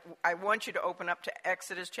I want you to open up to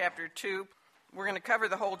Exodus chapter 2. We're going to cover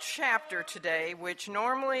the whole chapter today, which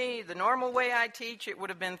normally, the normal way I teach, it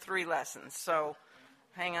would have been 3 lessons. So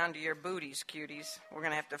hang on to your booties, cuties. We're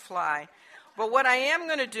going to have to fly. But what I am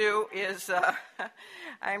going to do is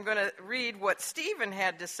I'm going to read what Stephen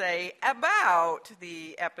had to say about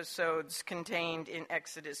the episodes contained in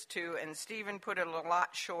Exodus 2. And Stephen put it a lot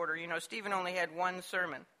shorter. You know, Stephen only had one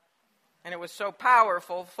sermon. And it was so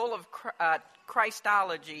powerful, full of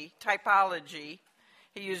Christology, typology.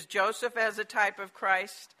 He used Joseph as a type of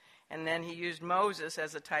Christ, and then he used Moses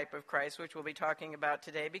as a type of Christ, which we'll be talking about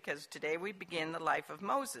today, because today we begin the life of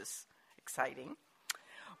Moses. Exciting.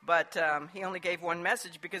 But he only gave one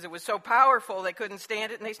message because it was so powerful they couldn't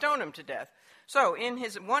stand it, and they stoned him to death. So in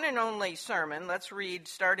his one and only sermon, let's read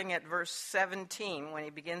starting at verse 17, when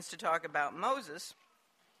he begins to talk about Moses,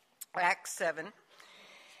 Acts 7.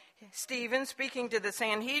 Stephen, speaking to the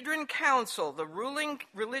Sanhedrin council, the ruling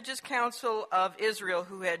religious council of Israel,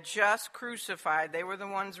 who had just crucified, they were the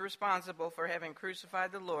ones responsible for having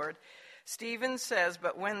crucified the Lord. Stephen says,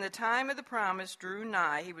 but when the time of the promise drew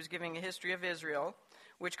nigh, he was giving a history of Israel,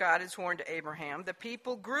 which God had sworn to Abraham, the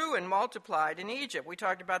people grew and multiplied in Egypt. We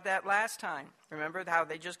talked about that last time. Remember how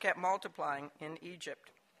they just kept multiplying in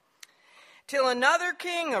Egypt. Till another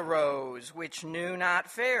king arose, which knew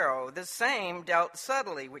not Pharaoh. The same dealt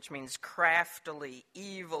subtly, which means craftily,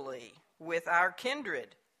 evilly, with our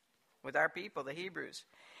kindred, with our people, the Hebrews,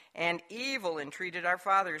 and evil entreated our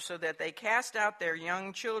fathers, so that they cast out their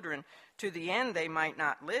young children, to the end they might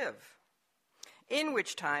not live. In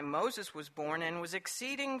which time Moses was born and was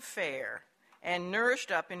exceeding fair, and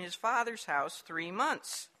nourished up in his father's house 3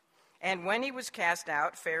 months. And when he was cast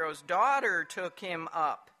out, Pharaoh's daughter took him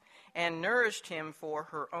up, and nourished him for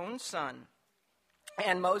her own son.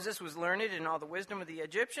 And Moses was learned in all the wisdom of the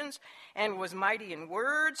Egyptians, and was mighty in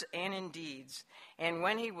words and in deeds. And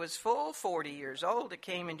when he was full 40 years old, it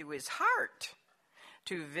came into his heart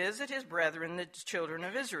to visit his brethren, the children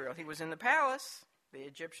of Israel. He was in the palace, the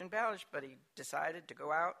Egyptian palace, but he decided to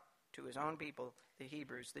go out to his own people, the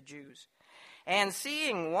Hebrews, the Jews. And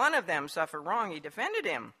seeing one of them suffer wrong, he defended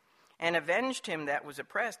him, and avenged him that was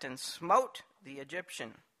oppressed, and smote the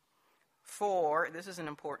Egyptian. For, this is an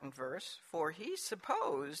important verse, for he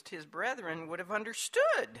supposed his brethren would have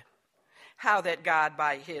understood how that God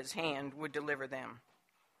by his hand would deliver them.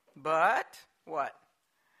 But, what?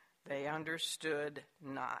 They understood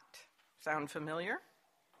not. Sound familiar?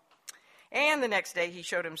 And the next day he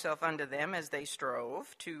showed himself unto them as they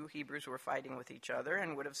strove. 2 Hebrews were fighting with each other,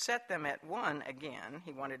 and would have set them at one again.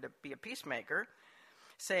 He wanted to be a peacemaker,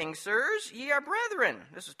 saying, Sirs, ye are brethren.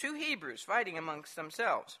 This is 2 Hebrews fighting amongst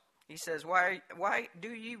themselves. He says, why do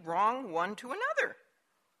ye wrong one to another?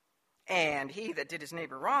 And he that did his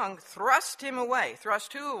neighbor wrong thrust him away.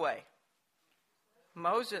 Thrust who away?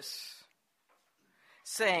 Moses.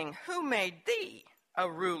 Saying, Who made thee a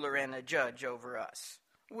ruler and a judge over us?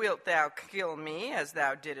 Wilt thou kill me as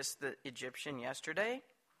thou didst the Egyptian yesterday?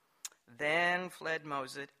 Then fled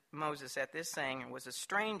Moses at this saying, and was a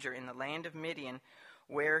stranger in the land of Midian,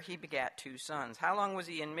 where he begat 2 sons. How long was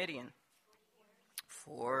he in Midian?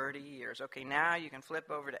 40 years. Okay, now you can flip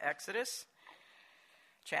over to Exodus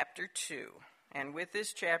chapter 2. And with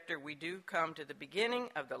this chapter, we do come to the beginning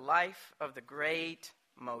of the life of the great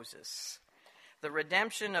Moses. The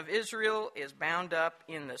redemption of Israel is bound up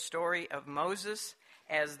in the story of Moses,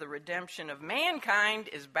 as the redemption of mankind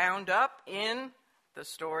is bound up in the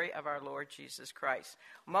story of our Lord Jesus Christ.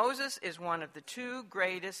 Moses is one of the 2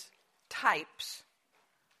 greatest types,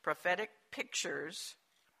 prophetic pictures.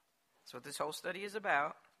 That's what this whole study is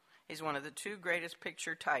about. He's one of the 2 greatest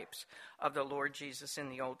picture types of the Lord Jesus in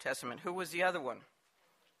the Old Testament. Who was the other one?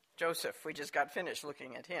 Joseph. We just got finished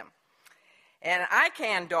looking at him. And I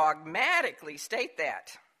can dogmatically state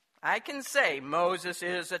that. I can say Moses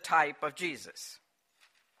is a type of Jesus.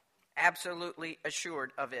 Absolutely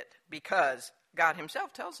assured of it, because God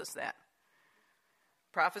himself tells us that.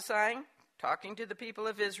 Prophesying, talking to the people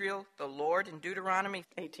of Israel, the Lord in Deuteronomy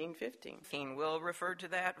 18:15. We'll refer to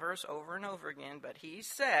that verse over and over again, but he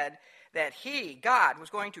said that he, God, was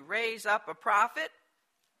going to raise up a prophet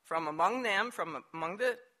from among them, from among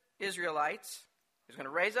the Israelites. He was going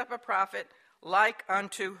to raise up a prophet like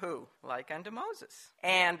unto who? Like unto Moses.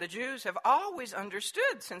 And the Jews have always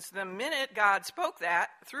understood, since the minute God spoke that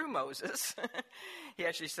through Moses, he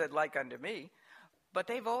actually said, like unto me, but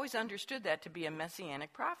they've always understood that to be a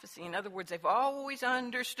messianic prophecy. In other words, they've always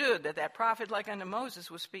understood that that prophet like unto Moses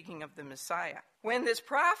was speaking of the Messiah. When this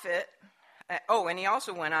prophet, and he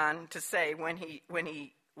also went on to say when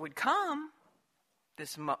he would come,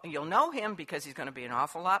 you'll know him because he's going to be an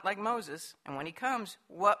awful lot like Moses. And when he comes,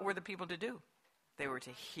 what were the people to do? They were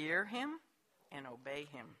to hear him and obey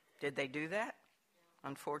him. Did they do that?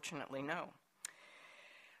 Unfortunately, no.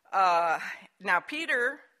 Now,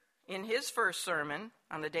 Peter, in his first sermon,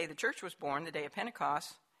 on the day the church was born, the day of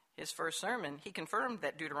Pentecost, his first sermon, he confirmed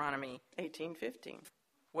that Deuteronomy 18:15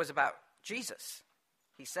 was about Jesus.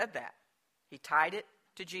 He said that. He tied it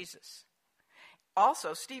to Jesus.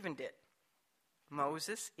 Also, Stephen did.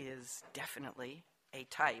 Moses is definitely a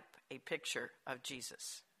type, a picture of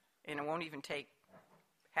Jesus. And it won't even take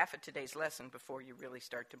half of today's lesson before you really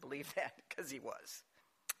start to believe that, because he was.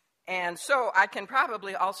 And so I can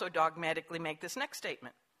probably also dogmatically make this next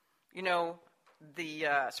statement. You know, the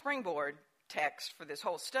springboard text for this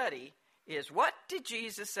whole study is, what did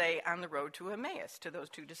Jesus say on the road to Emmaus to those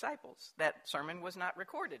two disciples? That sermon was not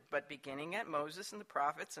recorded, but beginning at Moses and the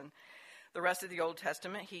prophets and the rest of the Old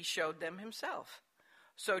Testament, he showed them himself.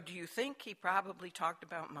 So do you think he probably talked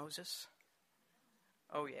about Moses?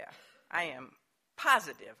 Oh, yeah. I am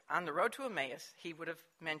positive on the road to Emmaus, he would have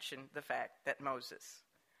mentioned the fact that Moses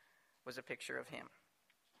was a picture of him.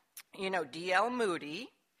 You know, D.L. Moody,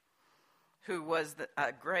 who was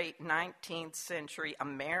a great 19th century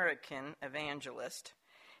American evangelist,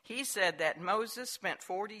 he said that Moses spent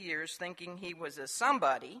 40 years thinking he was a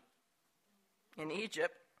somebody in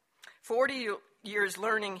Egypt, 40 years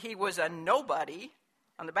learning he was a nobody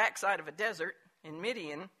on the backside of a desert in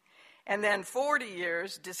Midian, and then 40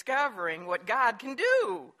 years discovering what God can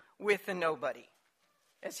do with the nobody,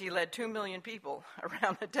 as he led 2 million people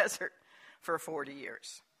around the desert for 40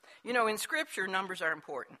 years. You know, in Scripture, numbers are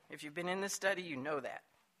important. If you've been in this study, you know that.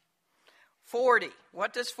 40.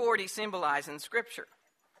 What does 40 symbolize in Scripture?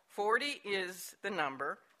 40 is the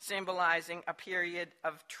number symbolizing a period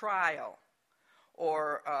of trial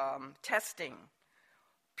or testing,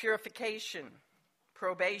 purification,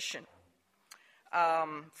 probation.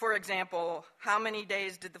 For example, how many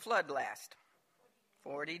days did the flood last?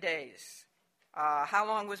 40 days. How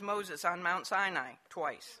long was Moses on Mount Sinai?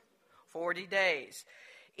 Twice. 40 days.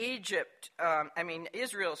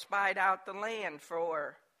 Israel spied out the land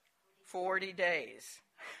for 40 days.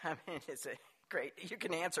 I mean, it's a great, you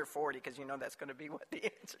can answer 40 because you know that's going to be what the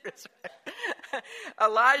answer is.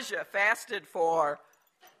 Elijah fasted for,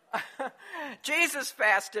 Jesus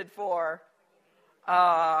fasted for,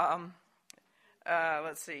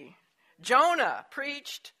 Jonah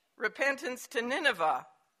preached repentance to Nineveh.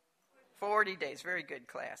 40 days. Very good,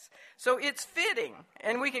 class. So it's fitting,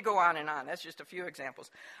 and we could go on and on. That's just a few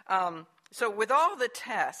examples. So with all the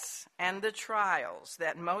tests and the trials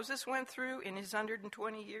that Moses went through in his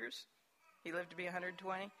 120 years, he lived to be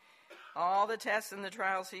 120, all the tests and the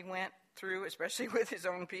trials he went through, especially with his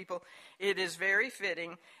own people, it is very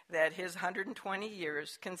fitting that his 120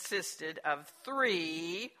 years consisted of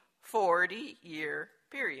 3 40-year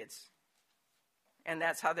periods. And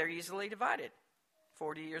that's how they're easily divided.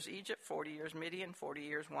 40 years Egypt, 40 years Midian, 40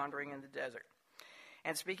 years wandering in the desert.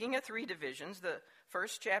 And speaking of 3 divisions, the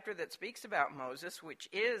first chapter that speaks about Moses, which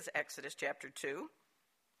is Exodus chapter 2,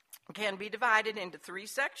 can be divided into 3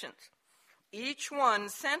 sections. Each one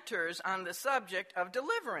centers on the subject of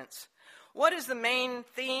deliverance. What is the main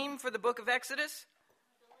theme for the book of Exodus?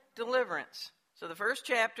 Deliverance. So the first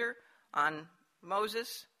chapter on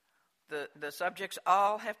Moses, the subjects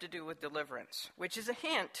all have to do with deliverance, which is a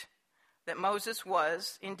hint that Moses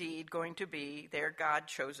was indeed going to be their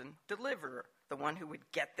God-chosen deliverer, the one who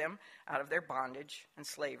would get them out of their bondage and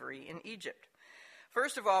slavery in Egypt.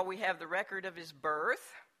 First of all, we have the record of his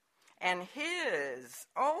birth and his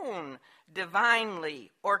own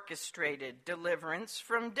divinely orchestrated deliverance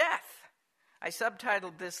from death. I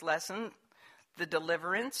subtitled this lesson, The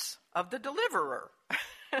Deliverance of the Deliverer,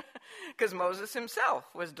 because Moses himself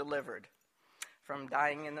was delivered from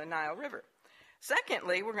dying in the Nile River.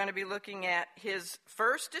 Secondly, we're going to be looking at his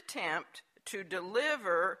first attempt to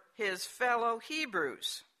deliver his fellow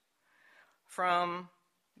Hebrews from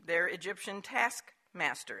their Egyptian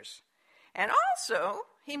taskmasters. And also,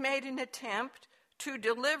 he made an attempt to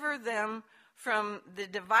deliver them from the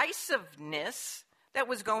divisiveness that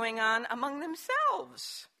was going on among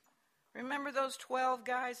themselves. Remember those 12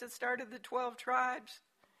 guys that started the 12 tribes?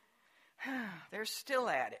 They're still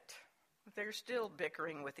at it. They're still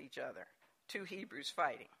bickering with each other. 2 Hebrews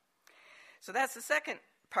fighting. So that's the second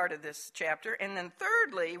part of this chapter. And then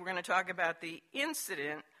thirdly, we're going to talk about the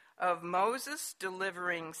incident of Moses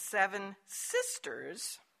delivering 7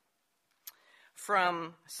 sisters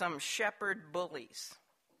from some shepherd bullies.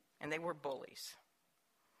 And they were bullies.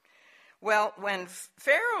 Well, when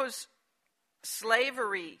Pharaoh's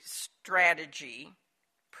slavery strategy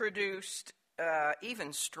produced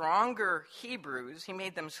even stronger Hebrews, he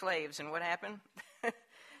made them slaves, and what happened?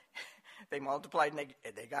 They multiplied and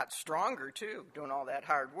they got stronger too, doing all that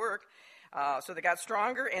hard work. So they got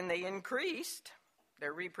stronger and they increased.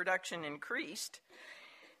 Their reproduction increased.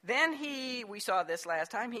 Then we saw this last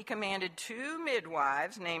time, he commanded 2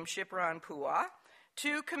 midwives named Shiphrah and Puah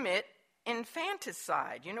to commit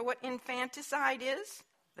infanticide. You know what infanticide is?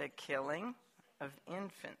 The killing of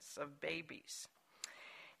infants, of babies.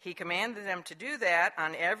 He commanded them to do that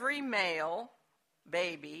on every male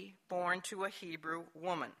baby born to a Hebrew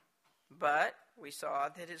woman. But we saw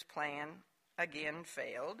that his plan again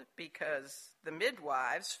failed because the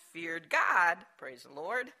midwives feared God, praise the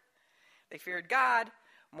Lord. They feared God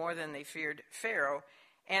more than they feared Pharaoh,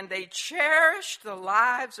 and they cherished the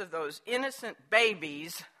lives of those innocent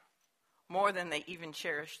babies more than they even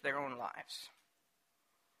cherished their own lives.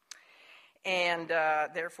 And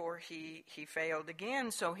therefore he failed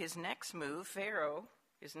again. So his next move, Pharaoh,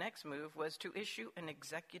 his next move was to issue an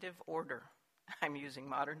executive order. I'm using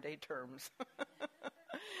modern day terms.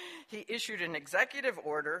 He issued an executive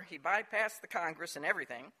order. He bypassed the Congress and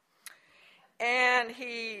everything. And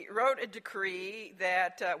he wrote a decree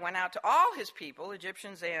that went out to all his people,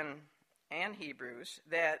 Egyptians and Hebrews,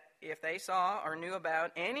 that if they saw or knew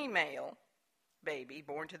about any male baby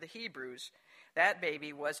born to the Hebrews, that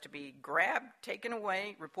baby was to be grabbed, taken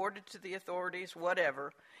away, reported to the authorities,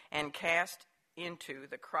 whatever, and cast into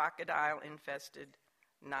the crocodile-infested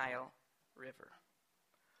Nile River.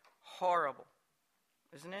 Horrible,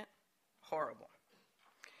 isn't it? Horrible.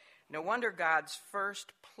 No wonder God's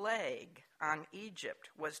first plague on Egypt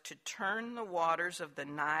was to turn the waters of the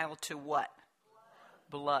Nile to what?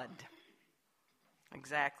 Blood.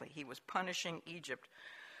 Exactly. He was punishing Egypt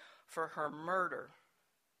for her murder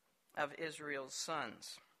of Israel's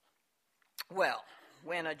sons. Well,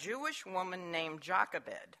 when a Jewish woman named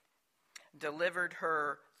Jochebed delivered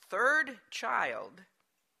her 3rd child,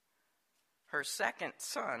 her 2nd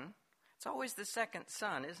son, it's always the 2nd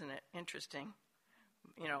son, isn't it? Interesting.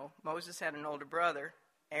 You know, Moses had an older brother,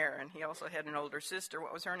 Aaron. He also had an older sister.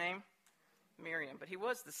 What was her name? Miriam. But he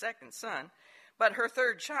was the 2nd son. But her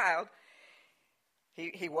 3rd child,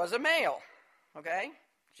 he was a male, okay?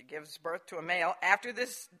 She gives birth to a male after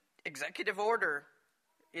this executive order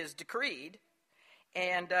is decreed,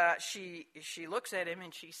 and she looks at him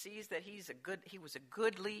and she sees that he was a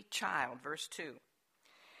goodly child. Verse 2.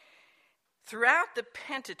 Throughout the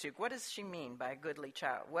Pentateuch, what does she mean by a goodly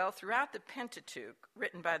child? Well, throughout the Pentateuch,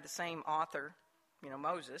 written by the same author,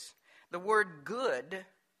 Moses, the word good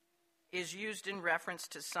is used in reference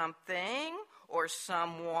to something or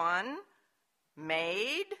someone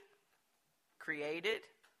made, created,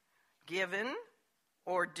 given,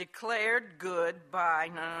 or declared good by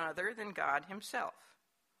none other than God himself.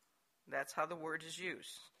 That's how the word is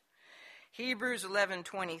used. Hebrews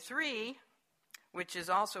 11:23, which is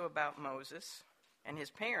also about Moses and his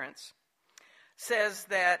parents, says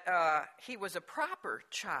that he was a proper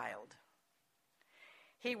child.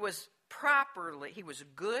 He was a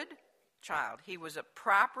good child. He was a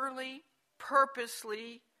properly,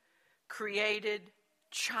 purposely created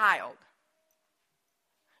child.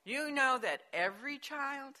 You know that every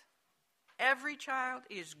child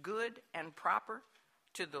is good and proper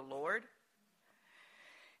to the Lord.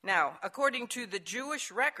 Now, according to the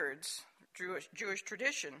Jewish records, Jewish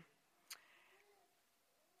tradition,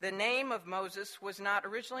 the name of Moses was not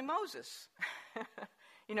originally Moses.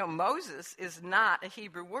 Moses is not a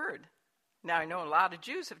Hebrew word. Now, I know a lot of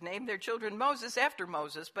Jews have named their children Moses after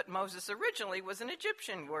Moses, but Moses originally was an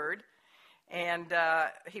Egyptian word, and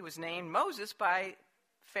he was named Moses by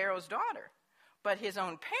Pharaoh's daughter. But his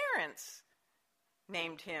own parents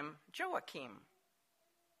named him Joachim.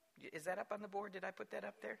 Is that up on the board? Did I put that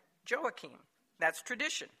up there? Joachim. That's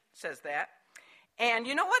tradition, says that. And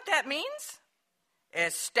you know what that means?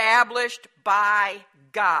 Established by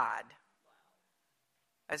God.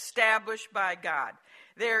 Established by God.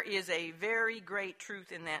 There is a very great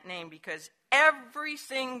truth in that name because every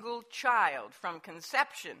single child from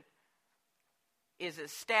conception is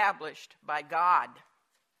established by God.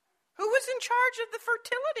 Who was in charge of the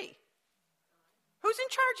fertility? Who's in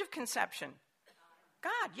charge of conception?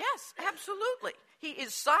 God, yes, absolutely. He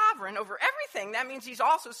is sovereign over everything. That means he's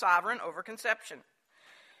also sovereign over conception.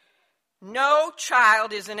 No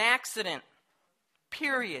child is an accident,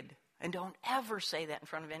 period. And don't ever say that in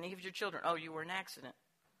front of any of your children. Oh, you were an accident.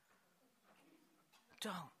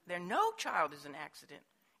 Don't. No child is an accident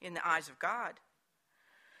in the eyes of God.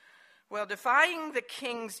 Well, defying the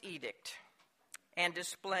king's edict and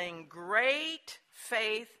displaying great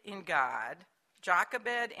faith in God,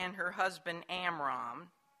 Jochebed and her husband Amram,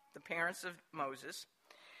 the parents of Moses,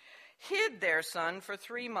 hid their son for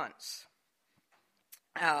 3 months.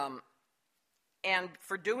 And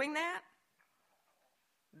for doing that,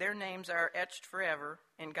 their names are etched forever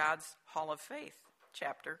in God's Hall of Faith,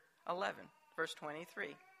 chapter 11, verse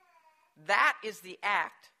 23. That is the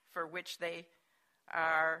act for which they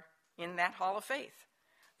are in that Hall of Faith.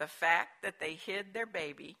 The fact that they hid their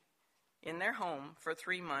baby in their home for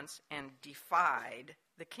 3 months and defied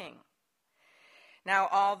the king. Now,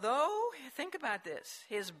 although, think about this,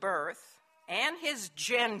 his birth and his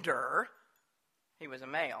gender, he was a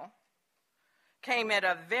male, came at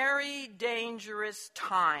a very dangerous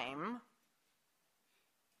time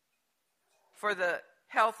for the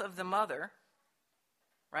health of the mother,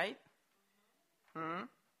 right?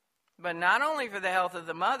 But not only for the health of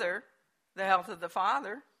the mother, the health of the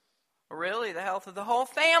father, really the health of the whole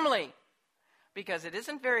family. Because it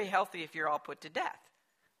isn't very healthy if you're all put to death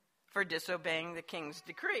for disobeying the king's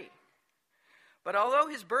decree. But although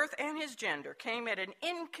his birth and his gender came at an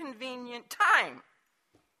inconvenient time,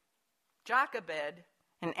 Jochebed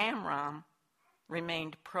and Amram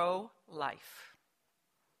remained pro-life.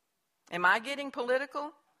 Am I getting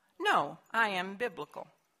political? No, I am biblical.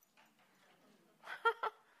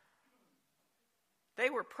 They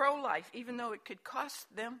were pro-life, even though it could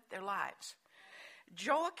cost them their lives.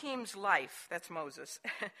 Joachim's life, that's Moses,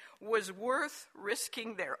 was worth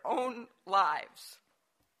risking their own lives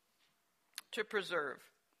to preserve.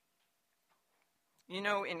 You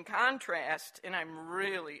know, in contrast, and I'm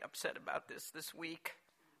really upset about this week,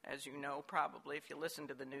 as you know probably if you listen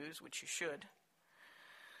to the news, which you should,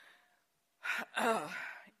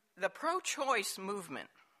 the pro-choice movement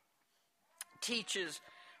teaches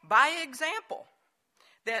by example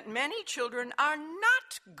that many children are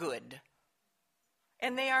not good.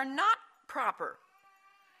 And they are not proper.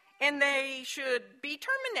 And they should be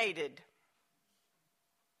terminated.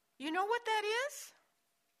 You know what that is?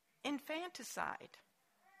 Infanticide.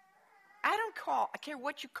 I care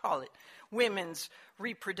what you call it. Women's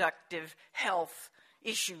reproductive health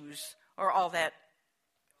issues or all that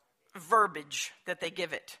verbiage that they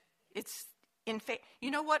give it. It's you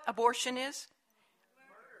know what abortion is?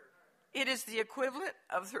 It is the equivalent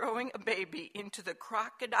of throwing a baby into the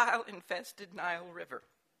crocodile-infested Nile River.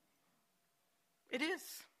 It is.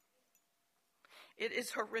 It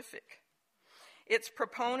is horrific. Its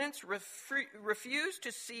proponents refuse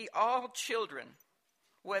to see all children,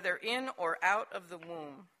 whether in or out of the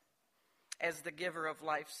womb, as the giver of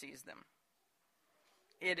life sees them.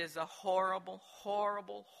 It is a horrible,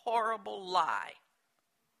 horrible, horrible lie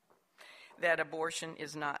that abortion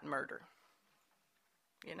is not murder.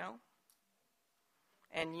 You know?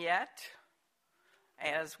 And yet,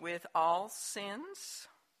 as with all sins,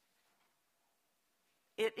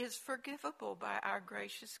 it is forgivable by our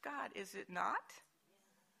gracious God, is it not?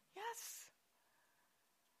 Yes.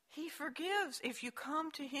 He forgives if you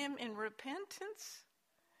come to him in repentance.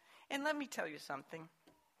 And let me tell you something.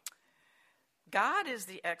 God is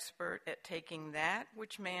the expert at taking that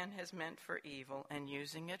which man has meant for evil and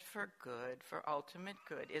using it for good, for ultimate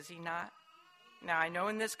good, is he not? Now, I know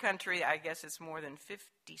in this country, I guess it's more than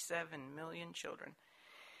 57 million children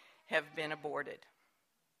have been aborted.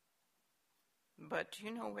 But do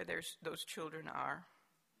you know where those children are?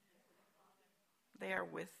 They are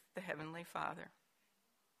with the Heavenly Father.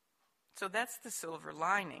 So that's the silver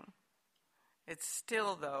lining. It's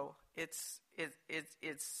still, though, it's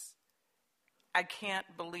I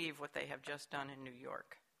can't believe what they have just done in New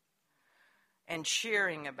York. And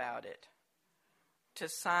cheering about it. To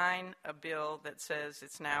sign a bill that says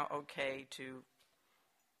it's now okay to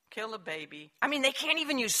kill a baby. I mean, they can't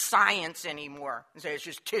even use science anymore and say it's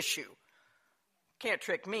just tissue. Can't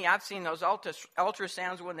trick me. I've seen those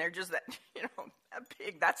ultrasounds when they're just that, that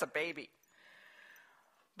big. That's a baby.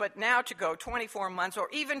 But now to go 24 months or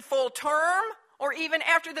even full term or even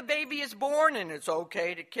after the baby is born and it's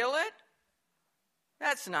okay to kill it,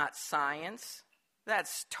 that's not science.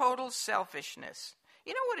 That's total selfishness.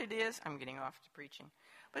 You know what it is? I'm getting off to preaching.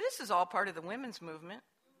 But this is all part of the women's movement.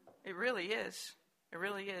 It really is. It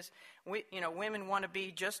really is. Women want to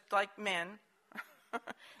be just like men.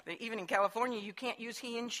 Even in California, you can't use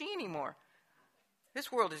he and she anymore.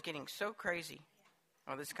 This world is getting so crazy.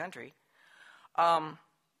 Or this country.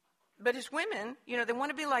 But as women, they want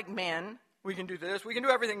to be like men. We can do this. We can do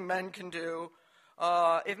everything men can do.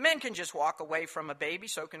 If men can just walk away from a baby,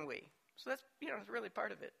 so can we. So that's, it's really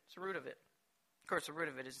part of it. It's the root of it. Of course, the root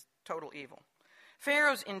of it is total evil.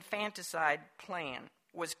 Pharaoh's infanticide plan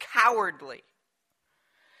was cowardly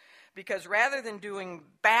because rather than doing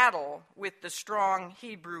battle with the strong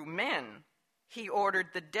Hebrew men, he ordered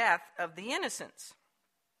the death of the innocents,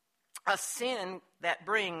 a sin that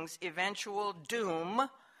brings eventual doom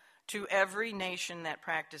to every nation that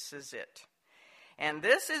practices it. And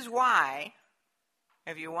this is why,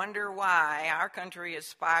 If you wonder why our country is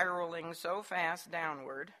spiraling so fast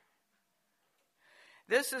downward,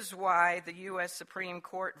 this is why the U.S. Supreme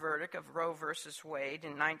Court verdict of Roe v. Wade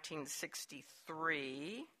in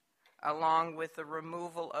 1963, along with the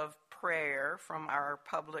removal of prayer from our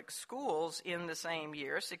public schools in the same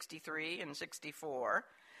year, 63 and 64,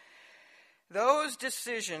 those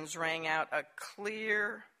decisions rang out a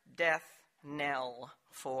clear death knell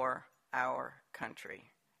for our country.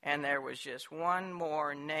 And there was just one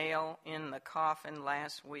more nail in the coffin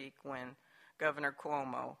last week when Governor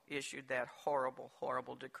Cuomo issued that horrible,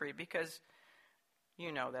 horrible decree, because,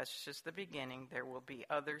 you know, that's just the beginning. There will be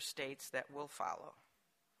other states that will follow.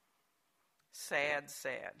 Sad,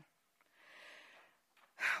 sad.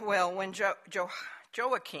 Well, when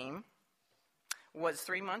Joachim was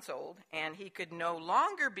 3 months old and he could no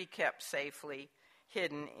longer be kept safely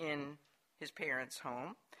hidden in his parents'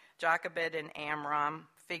 home, Jochebed and Amram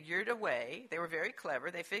figured a way. They were very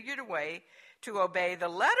clever. They figured a way to obey the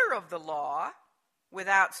letter of the law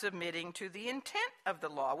without submitting to the intent of the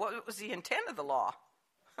law. What was the intent of the law?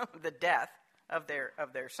 The death of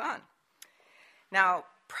their son. Now,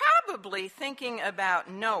 probably thinking about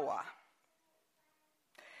Noah,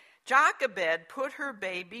 Jochebed put her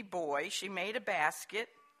baby boy, she made a basket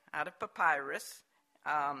out of papyrus,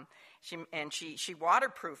 she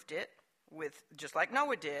waterproofed it with, just like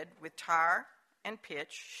Noah did, with tar and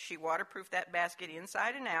pitch. She waterproofed that basket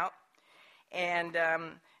inside and out, and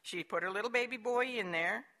she put her little baby boy in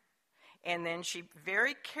there, and then she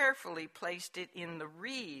very carefully placed it in the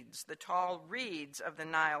reeds, the tall reeds of the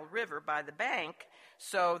Nile River by the bank,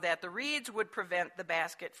 so that the reeds would prevent the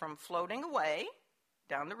basket from floating away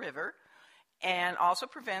down the river, and also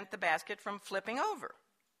prevent the basket from flipping over.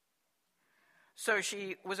 So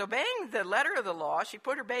she was obeying the letter of the law. She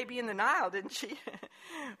put her baby in the Nile, didn't she?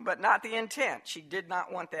 But not the intent. She did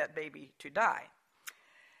not want that baby to die.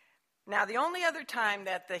 Now, the only other time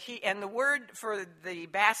that the word for the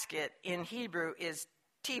basket in Hebrew is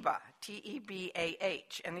tebah,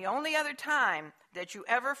 T-E-B-A-H. And the only other time that you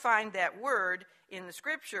ever find that word in the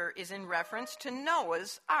Scripture is in reference to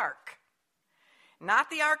Noah's ark. Not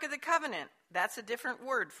the Ark of the Covenant. That's a different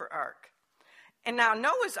word for ark. And now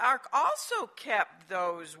Noah's ark also kept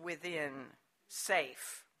those within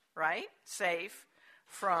safe, right? Safe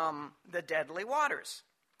from the deadly waters.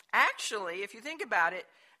 Actually, if you think about it,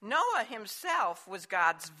 Noah himself was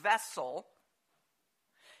God's vessel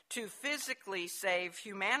to physically save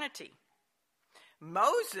humanity.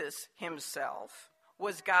 Moses himself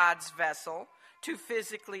was God's vessel to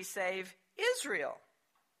physically save Israel.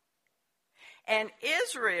 And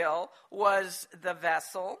Israel was the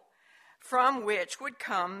vessel from which would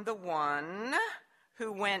come the one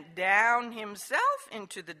who went down himself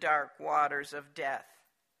into the dark waters of death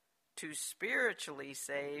to spiritually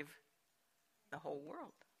save the whole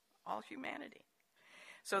world, all humanity.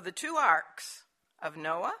 So the two arks of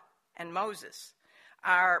Noah and Moses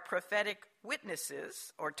are prophetic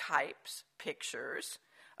witnesses or types, pictures,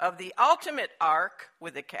 of the ultimate ark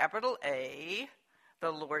with a capital A,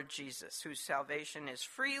 the Lord Jesus, whose salvation is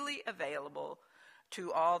freely available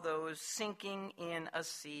to all those sinking in a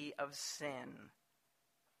sea of sin.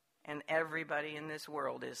 And everybody in this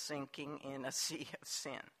world is sinking in a sea of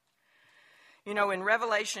sin. You know, in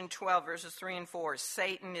Revelation 12, verses 3 and 4,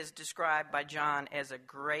 Satan is described by John as a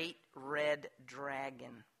great red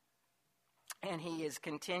dragon. And he is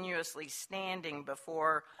continuously standing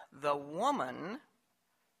before the woman,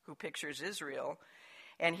 who pictures Israel,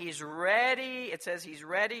 and he's ready, it says he's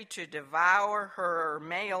ready to devour her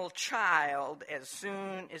male child as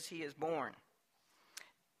soon as he is born.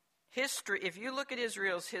 History, if you look at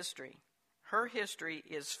Israel's history, her history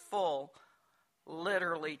is full,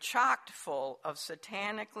 literally chock full of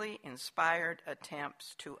satanically inspired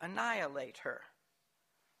attempts to annihilate her.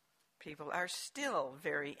 People are still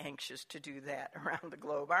very anxious to do that around the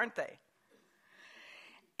globe, aren't they?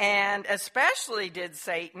 And especially did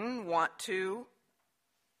Satan want to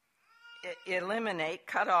eliminate,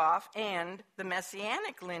 cut off, and the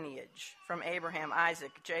messianic lineage from Abraham,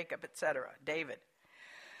 Isaac, Jacob, etc., David.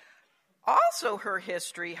 Also, her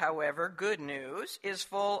history, however, good news, is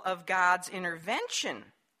full of God's intervention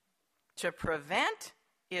to prevent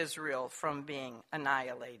Israel from being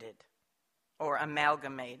annihilated or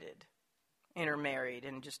amalgamated, intermarried,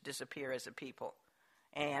 and just disappear as a people.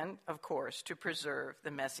 And, of course, to preserve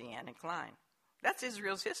the messianic line. That's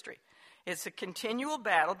Israel's history. It's a continual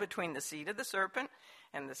battle between the seed of the serpent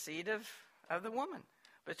and the seed of the woman,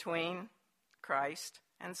 between Christ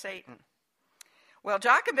and Satan. Well,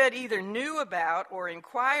 Jochebed either knew about or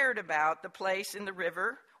inquired about the place in the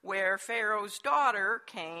river where Pharaoh's daughter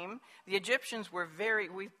came. The Egyptians were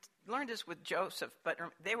learned this with Joseph, but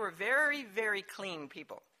they were very, very clean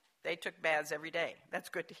people. They took baths every day. That's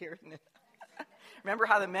good to hear, isn't it? Remember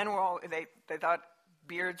how the men were all, they thought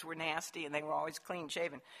beards were nasty and they were always clean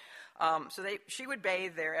shaven. She would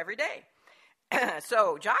bathe there every day.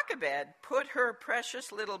 So Jochebed put her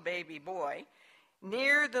precious little baby boy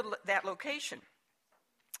near that location.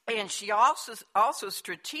 And she also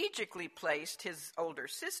strategically placed his older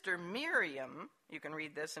sister, Miriam. You can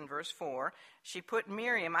read this in verse 4. She put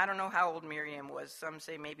Miriam, I don't know how old Miriam was. Some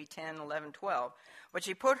say maybe 10, 11, 12. But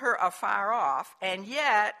she put her afar off, and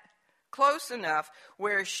yet close enough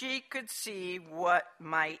where she could see what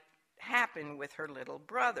might happen with her little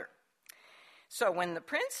brother. So when the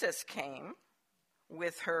princess came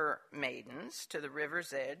with her maidens to the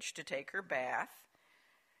river's edge to take her bath,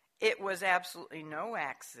 it was absolutely no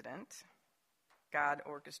accident. God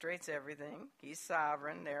orchestrates everything. He's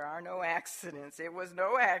sovereign. There are no accidents. It was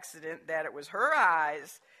no accident that it was her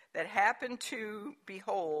eyes that happened to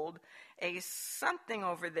behold a something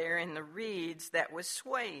over there in the reeds that was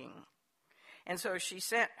swaying. And so she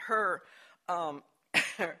sent her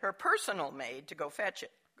her personal maid to go fetch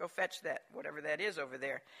it. Go fetch that, whatever that is over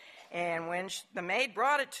there. And when the maid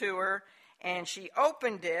brought it to her and she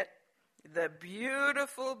opened it, the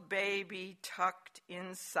beautiful baby tucked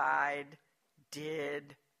inside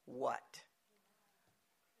did what?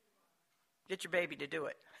 Get your baby to do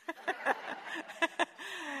it.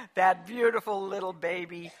 That beautiful little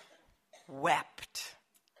baby wept,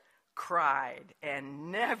 cried,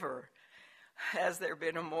 and never has there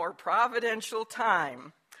been a more providential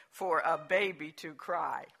time for a baby to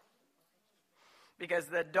cry. Because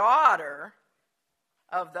the daughter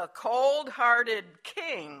of the cold-hearted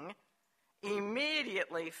king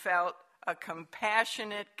immediately felt a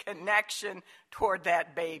compassionate connection toward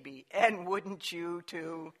that baby. And wouldn't you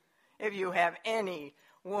too? If you have any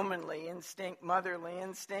womanly instinct, motherly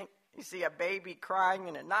instinct, you see a baby crying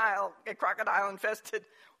in a crocodile-infested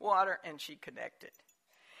water, and she connected.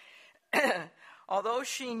 Although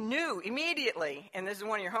she knew immediately, and this is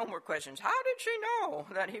one of your homework questions, how did she know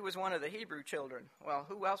that he was one of the Hebrew children? Well,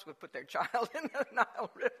 who else would put their child in the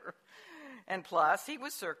Nile River? And plus, he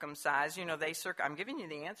was circumcised. You know, I'm giving you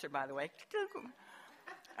the answer, by the way.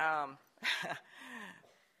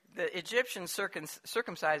 The Egyptians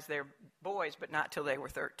circumcised their boys, but not till they were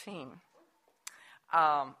 13.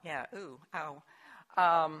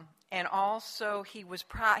 And also, he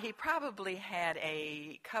probably had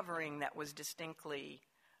a covering that was distinctly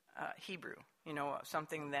Hebrew. You know,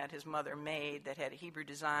 something that his mother made that had a Hebrew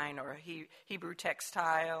design or a Hebrew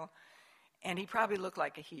textile. And he probably looked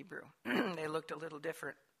like a Hebrew. They looked a little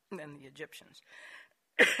different than the Egyptians.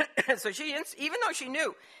 So even though she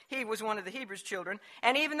knew he was one of the Hebrews' children,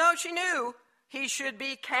 and even though she knew he should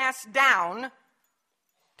be cast down,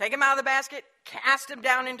 take him out of the basket, cast him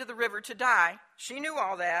down into the river to die, she knew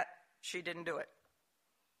all that. She didn't do it.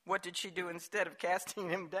 What did she do instead of casting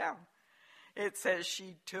him down? It says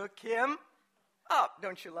she took him up.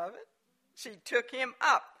 Don't you love it? She took him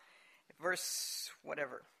up. Verse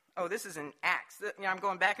whatever. Oh, this is in Acts. I'm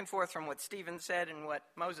going back and forth from what Stephen said and what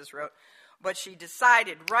Moses wrote. But she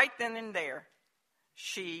decided right then and there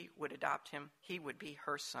she would adopt him. He would be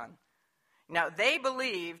her son. Now, they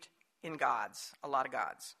believed in gods, a lot of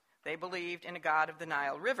gods. They believed in a god of the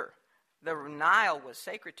Nile River. The Nile was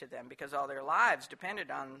sacred to them because all their lives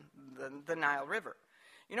depended on the Nile River.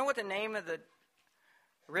 You know what the name of the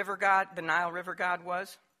river god, the Nile River god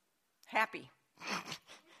was? Happy.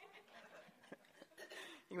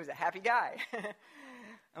 He was a happy guy.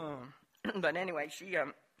 But anyway, she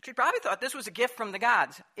probably thought this was a gift from the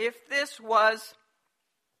gods. If this was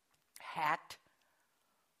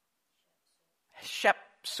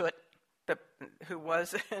Hatshepsut, who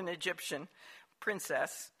was an Egyptian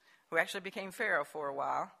princess, who actually became Pharaoh for a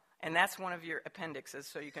while, and that's one of your appendixes,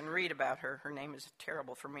 so you can read about her. Her name is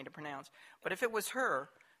terrible for me to pronounce. But if it was her,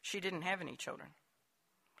 she didn't have any children.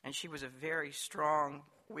 And she was a very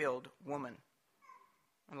strong-willed woman.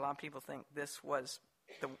 And a lot of people think this was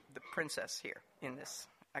the princess here in this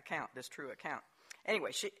account, this true account.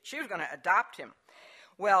 Anyway, she was going to adopt him.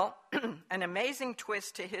 Well, an amazing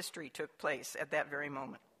twist to history took place at that very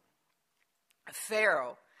moment.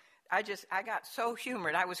 Pharaoh, I got so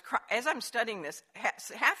humored. As I'm studying this,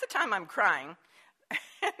 half the time I'm crying,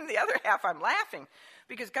 and the other half I'm laughing,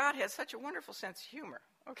 because God has such a wonderful sense of humor.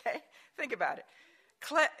 Okay, think about it.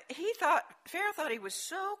 Pharaoh thought he was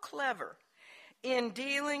so clever in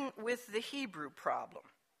dealing with the Hebrew problem,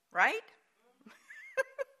 right?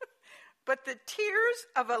 But the tears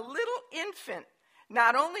of a little infant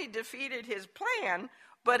not only defeated his plan,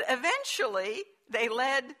 but eventually they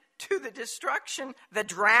led to the destruction, the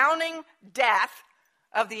drowning death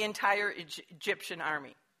of the entire Egyptian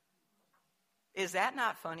army. Is that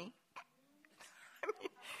not funny? I mean,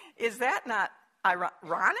 is that not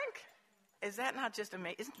ironic? Is that not just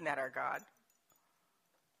amazing? Isn't that our God?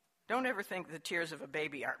 Don't ever think the tears of a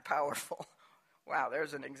baby aren't powerful. Wow,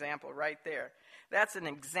 there's an example right there. That's an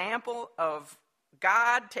example of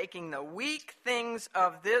God taking the weak things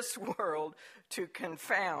of this world to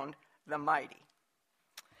confound the mighty.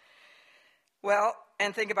 Well,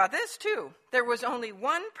 and think about this too. There was only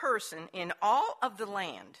one person in all of the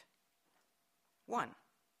land, one,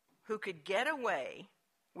 who could get away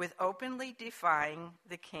with openly defying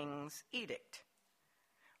the king's edict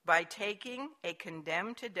by taking a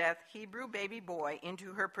condemned to death Hebrew baby boy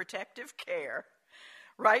into her protective care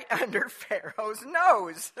right under Pharaoh's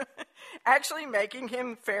nose, actually making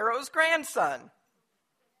him Pharaoh's grandson.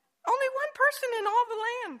 Only one person in all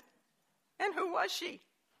the land. And who was she?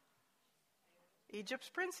 Egypt's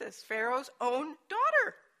princess, Pharaoh's own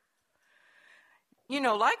daughter. You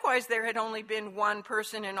know, likewise, there had only been one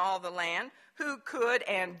person in all the land who could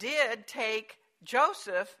and did take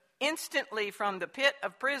Joseph instantly from the pit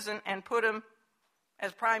of prison and put him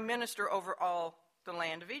as prime minister over all the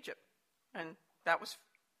land of Egypt. And that was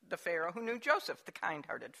the Pharaoh who knew Joseph, the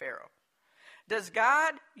kind-hearted Pharaoh. Does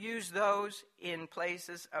God use those in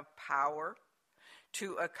places of power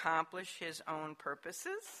to accomplish his own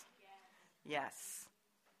purposes? Yes.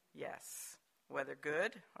 Yes. Whether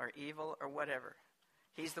good or evil or whatever.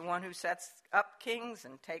 He's the one who sets up kings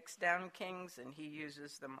and takes down kings, and he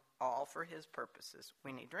uses them all for his purposes.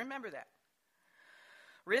 We need to remember that.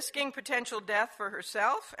 Risking potential death for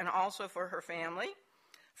herself and also for her family,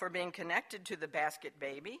 for being connected to the basket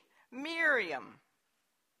baby, Miriam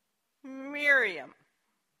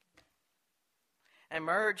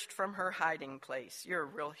emerged from her hiding place. You're a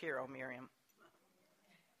real hero, Miriam.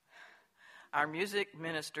 Our music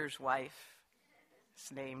minister's wife's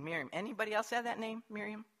name, Miriam. Anybody else have that name,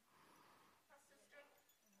 Miriam?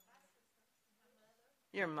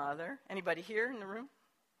 Your mother. Anybody here in the room?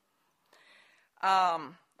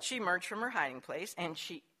 She emerged from her hiding place, and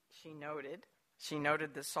she noted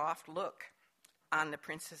the soft look on the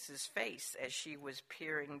princess's face as she was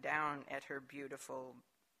peering down at her beautiful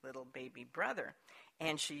little baby brother.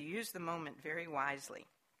 And she used the moment very wisely.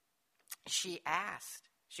 She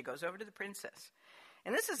goes over to the princess.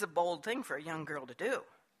 And this is a bold thing for a young girl to do.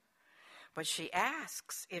 But she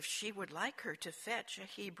asks if she would like her to fetch a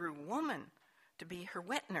Hebrew woman to be her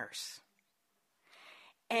wet nurse.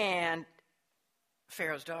 And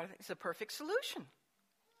Pharaoh's daughter thinks it's a perfect solution.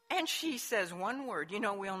 And she says one word. You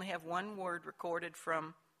know, we only have one word recorded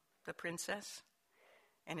from the princess,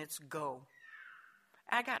 and it's go.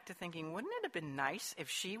 I got to thinking, wouldn't it have been nice if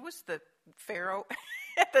she was the Pharaoh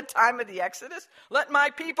at the time of the Exodus? Let my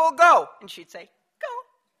people go. And she'd say, go.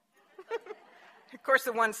 Of course,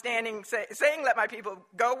 the one saying, let my people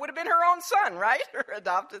go would have been her own son, right? Her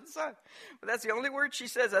adopted son. But that's the only word she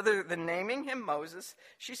says other than naming him Moses.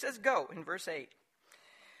 She says go in verse 8.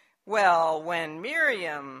 Well, when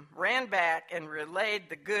Miriam ran back and relayed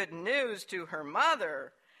the good news to her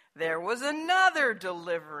mother, there was another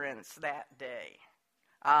deliverance that day.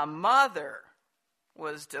 A mother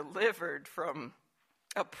was delivered from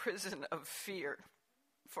a prison of fear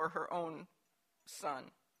for her own son.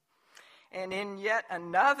 And in yet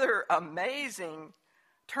another amazing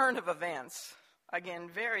turn of events, again,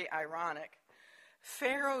 very ironic,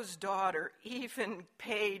 Pharaoh's daughter even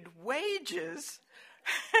paid wages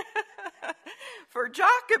for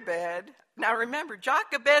Jochebed. Now remember,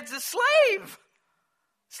 Jochebed's a slave.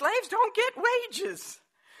 Slaves don't get wages.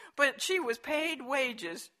 But she was paid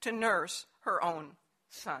wages to nurse her own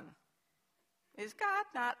son. Is God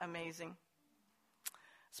not amazing?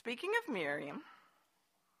 Speaking of Miriam,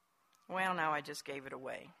 well, now I just gave it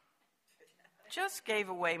away. Just gave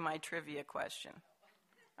away my trivia question.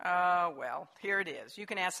 Well, here it is. You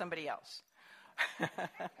can ask somebody else.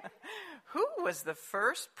 Who was the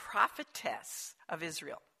first prophetess of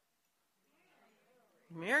Israel?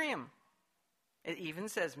 Miriam. It even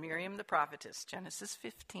says Miriam the prophetess, Genesis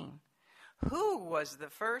 15. Who was the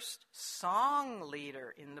first song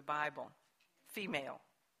leader in the Bible? Female.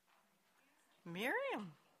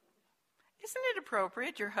 Miriam. Isn't it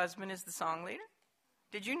appropriate your husband is the song leader?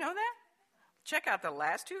 Did you know that? Check out the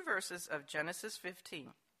last two verses of Genesis 15.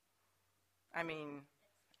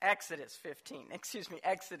 Exodus 15.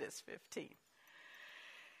 Exodus 15.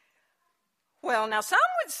 Well, now some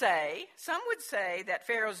would say that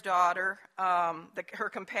Pharaoh's daughter, her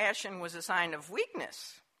compassion was a sign of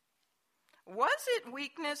weakness. Was it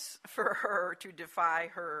weakness for her to defy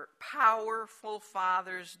her powerful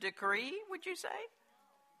father's decree, would you say?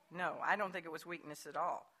 No, I don't think it was weakness at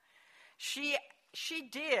all. She she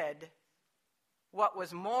did what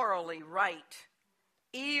was morally right,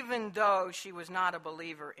 even though she was not a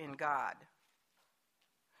believer in God.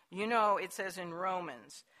 You know, it says in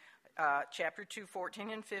Romans chapter 2, 14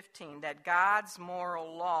 and 15, that God's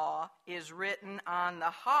moral law is written on the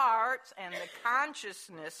hearts and the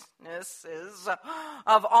consciousnesses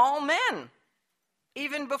of all men,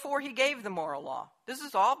 even before he gave the moral law. This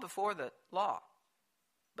is all before the law,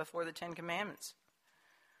 before the Ten Commandments.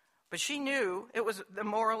 But she knew it was the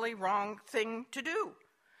morally wrong thing to do.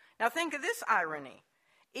 Now think of this irony.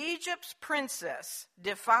 Egypt's princess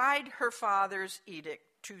defied her father's edict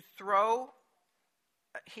to throw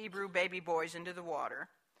Hebrew baby boys into the water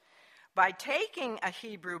by taking a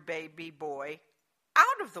Hebrew baby boy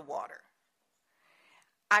out of the water.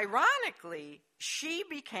 Ironically, she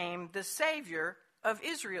became the savior of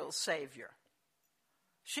Israel's savior.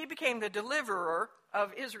 She became the deliverer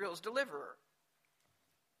of Israel's deliverer.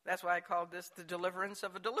 That's why I called this the deliverance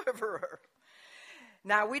of a deliverer.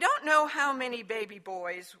 Now, we don't know how many baby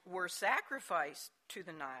boys were sacrificed to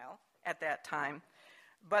the Nile at that time,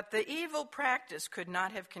 but the evil practice could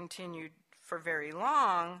not have continued for very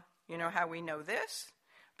long. You know how we know this?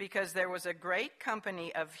 Because there was a great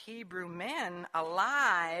company of Hebrew men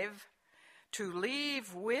alive to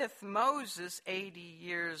leave with Moses 80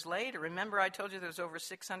 years later. Remember, I told you there was over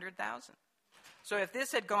 600,000. So if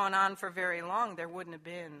this had gone on for very long, there wouldn't have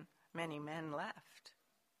been many men left.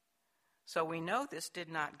 So we know this did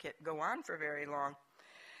not go on for very long.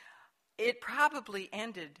 It probably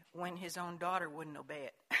ended when his own daughter wouldn't obey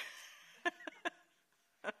it.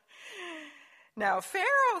 Now,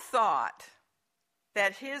 Pharaoh thought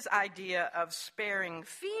that his idea of sparing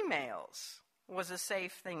females was a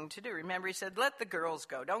safe thing to do. Remember, he said, let the girls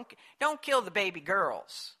go. Don't kill the baby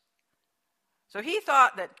girls. So he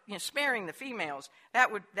thought that sparing the females,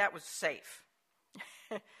 that was safe.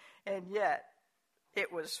 And yet,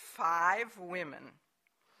 it was 5 women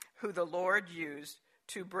who the Lord used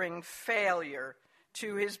to bring failure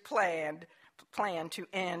to his plan to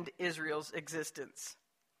end Israel's existence.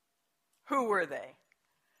 Who were they?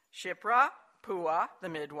 Shiphrah, Puah, the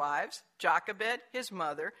midwives, Jochebed, his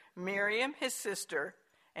mother, Miriam, his sister,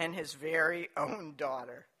 and his very own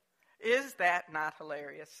daughter. Is that not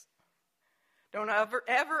hilarious? Don't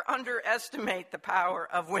ever underestimate the power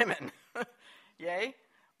of women. Yay?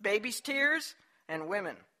 Baby's tears and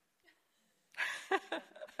women.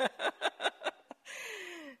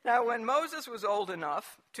 Now, when Moses was old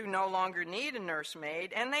enough to no longer need a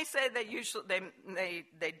nursemaid, and they said that usually they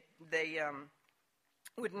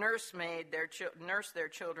would nurse their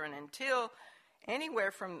children until anywhere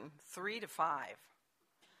from 3 to 5.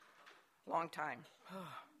 Long time.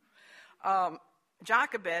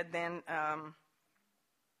 Jochebed then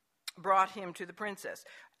brought him to the princess.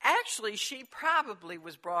 Actually, she probably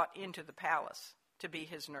was brought into the palace to be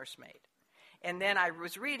his nursemaid. And then I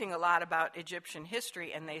was reading a lot about Egyptian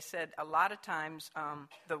history, and they said a lot of times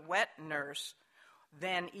the wet nurse,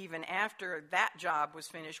 then even after that job was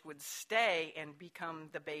finished, would stay and become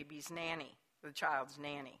the baby's nanny, the child's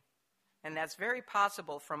nanny. And that's very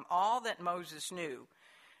possible from all that Moses knew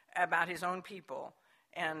about his own people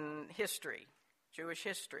and history, Jewish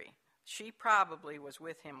history. She probably was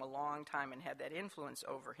with him a long time and had that influence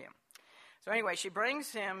over him. So anyway, she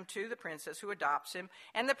brings him to the princess, who adopts him,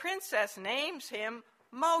 and the princess names him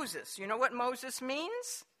Moses. You know what Moses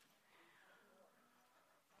means?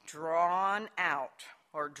 Drawn out,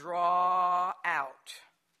 or draw out,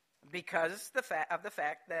 because of the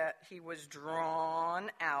fact that he was drawn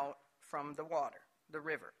out from the water, the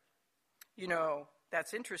river. You know,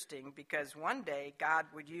 that's interesting, because one day God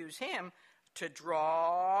would use him to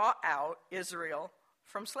draw out Israel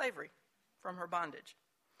from slavery, from her bondage.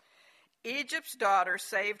 Egypt's daughter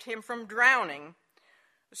saved him from drowning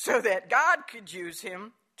so that God could use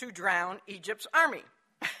him to drown Egypt's army.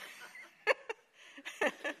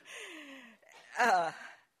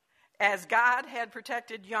 As God had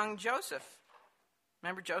protected young Joseph.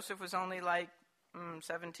 Remember, Joseph was only like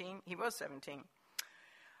 17? He was 17.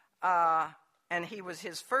 And he was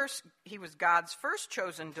God's first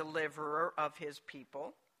chosen deliverer of his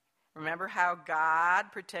people. Remember how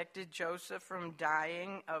God protected Joseph from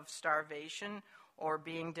dying of starvation or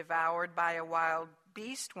being devoured by a wild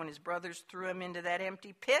beast when his brothers threw him into that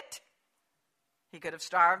empty pit? He could have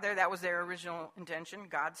starved there. That was their original intention.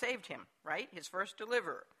 God saved him, right? His first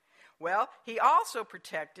deliverer. Well, he also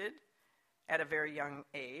protected, at a very young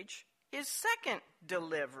age, his second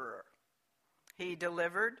deliverer. He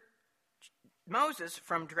delivered Moses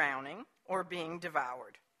from drowning or being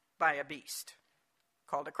devoured by a beast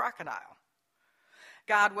called a crocodile.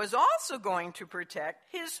 God was also going to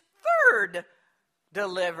protect his third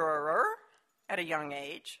deliverer at a young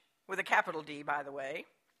age, with a capital D, by the way,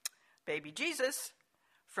 baby Jesus,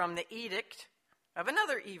 from the edict of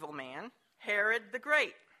another evil man, Herod the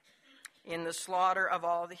Great, in the slaughter of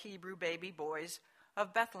all the Hebrew baby boys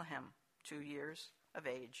of Bethlehem, 2 years of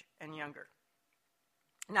age and younger.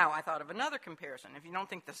 Now, I thought of another comparison. If you don't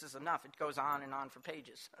think this is enough, it goes on and on for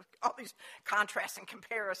pages. All these contrasting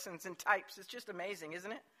comparisons and types. It's just amazing,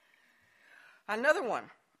 isn't it? Another one.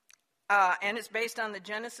 And it's based on the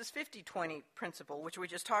Genesis 50-20 principle, which we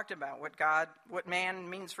just talked about. What man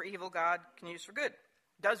means for evil, God can use for good,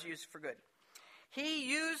 does use for good. He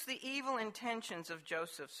used the evil intentions of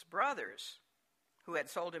Joseph's brothers, who had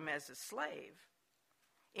sold him as a slave,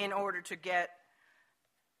 in order to get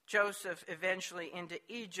Joseph eventually into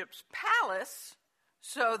Egypt's palace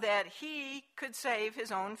so that he could save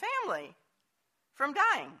his own family from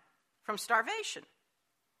dying, from starvation.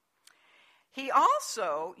 He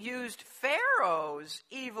also used Pharaoh's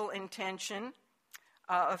evil intention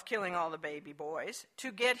of killing all the baby boys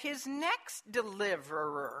to get his next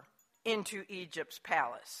deliverer into Egypt's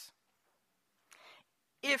palace.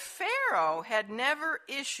 If Pharaoh had never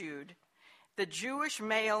issued the Jewish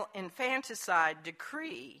male infanticide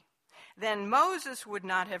decree, then Moses would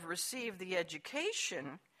not have received the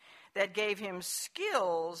education that gave him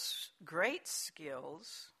skills, great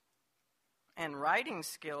skills, and writing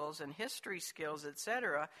skills and history skills,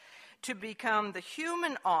 etc., to become the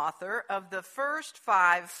human author of the first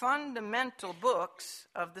 5 fundamental books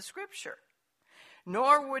of the Scripture.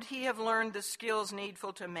 Nor would he have learned the skills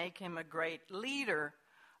needful to make him a great leader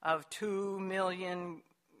of 2 million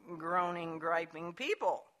groaning, griping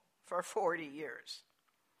people for 40 years.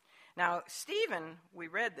 Now, Stephen, we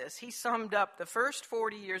read this, he summed up the first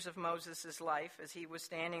 40 years of Moses' life as he was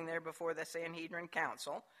standing there before the Sanhedrin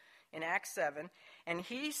Council in Acts 7, and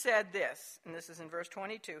he said this, and this is in verse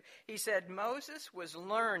 22, he said, Moses was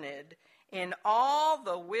learned in all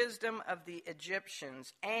the wisdom of the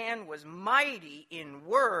Egyptians and was mighty in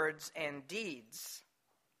words and deeds.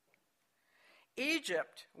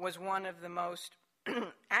 Egypt was one of the most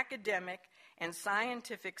academic and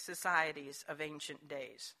scientific societies of ancient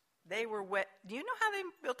days. They were wet. Do you know how they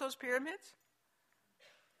built those pyramids?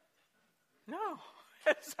 No.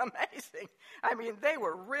 It's amazing. I mean, they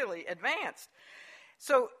were really advanced.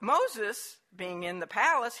 So Moses, being in the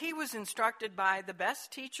palace, he was instructed by the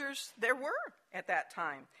best teachers there were at that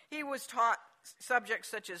time. He was taught subjects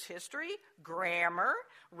such as history, grammar,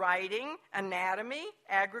 writing, anatomy,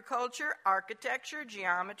 agriculture, architecture,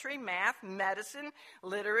 geometry, math, medicine,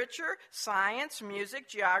 literature, science, music,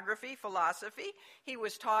 geography, philosophy. He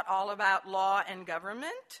was taught all about law and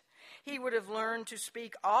government. He would have learned to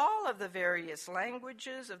speak all of the various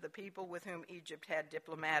languages of the people with whom Egypt had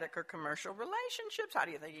diplomatic or commercial relationships. How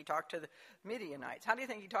do you think he talked to the Midianites? How do you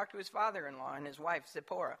think he talked to his father-in-law and his wife,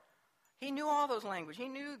 Zipporah? He knew all those languages. He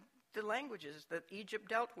knew the languages that Egypt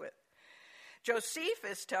dealt with.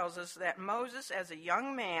 Josephus tells us that Moses, as a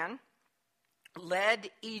young man, led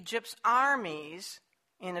Egypt's armies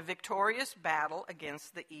in a victorious battle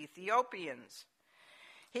against the Ethiopians.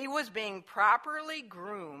 He was being properly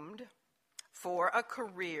groomed for a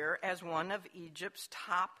career as one of Egypt's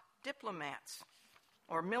top diplomats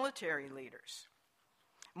or military leaders.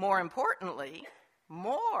 Much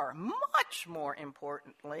more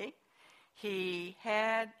importantly, he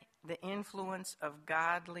had the influence of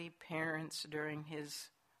godly parents during his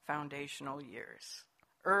foundational years.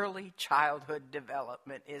 Early childhood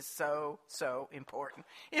development is so important.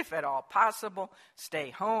 If at all possible,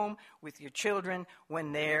 stay home with your children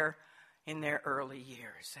when they're in their early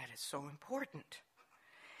years. That is so important.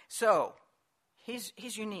 So, he's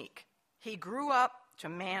unique. He grew up to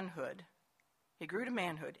manhood. He grew to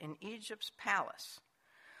manhood in Egypt's palace.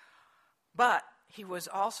 But he was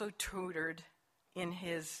also tutored in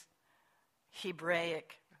his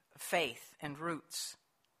Hebraic faith and roots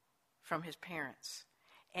from his parents.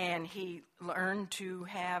 And he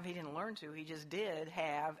just did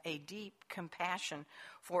have a deep compassion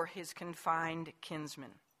for his confined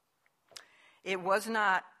kinsmen. It was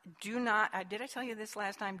not, did I tell you this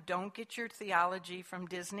last time? Don't get your theology from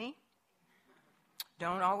Disney.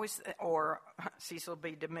 Don't always, or Cecil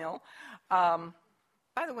B. DeMille.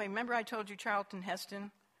 By the way, remember I told you Charlton Heston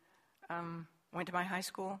went to my high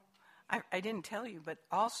school? I didn't tell you, but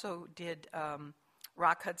also did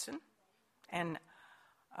Rock Hudson and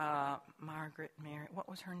Margaret Mary, what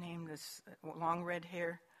was her name? This long red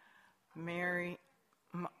hair,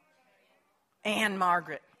 Anne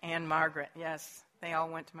Margaret. Yes, they all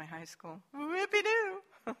went to my high school.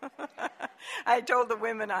 Whoopie-doo! I told the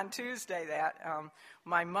women on Tuesday that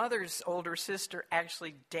my mother's older sister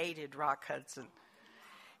actually dated Rock Hudson.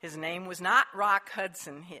 His name was not Rock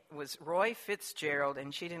Hudson. It was Roy Fitzgerald,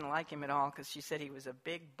 and she didn't like him at all because she said he was a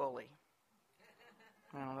big bully.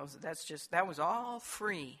 Well, that was all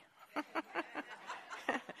free.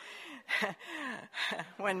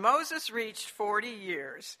 When Moses reached 40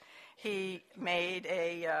 years, he made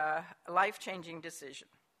a life-changing decision.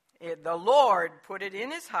 The Lord put it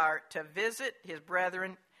in his heart to visit his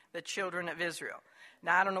brethren, the children of Israel.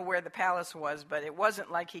 Now, I don't know where the palace was, but it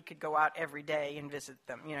wasn't like he could go out every day and visit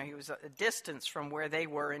them. You know, he was a distance from where they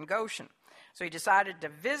were in Goshen. So he decided to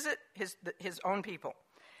visit his own people.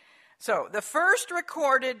 So the first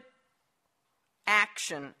recorded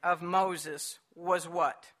action of Moses was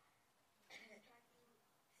what?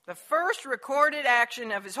 The first recorded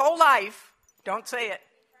action of his whole life, don't say it.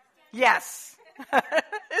 Yes.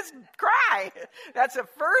 His cry. That's the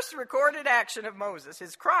first recorded action of Moses,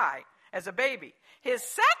 his cry as a baby. His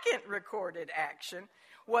second recorded action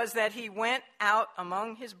was that he went out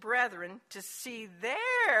among his brethren to see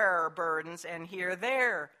their burdens and hear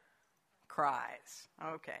their cries.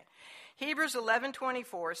 Okay. Hebrews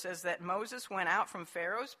 11:24 says that Moses went out from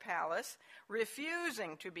Pharaoh's palace,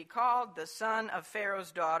 refusing to be called the son of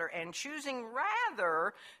Pharaoh's daughter and choosing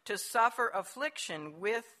rather to suffer affliction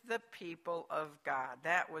with the people of God.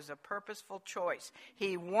 That was a purposeful choice.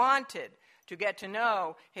 He wanted to get to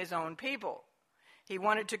know his own people. He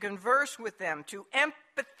wanted to converse with them, to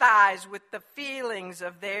empathize with the feelings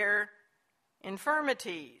of their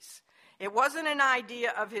infirmities. It wasn't an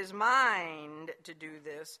idea of his mind to do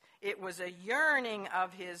this. It was a yearning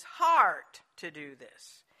of his heart to do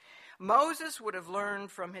this. Moses would have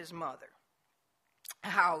learned from his mother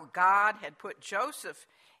how God had put Joseph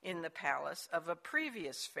in the palace of a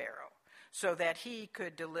previous Pharaoh so that he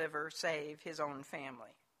could save his own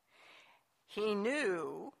family. He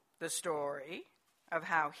knew the story of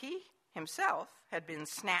how he himself had been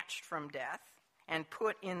snatched from death and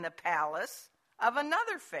put in the palace of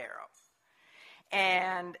another Pharaoh.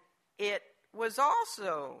 And it was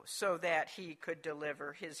also so that he could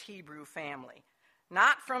deliver his Hebrew family,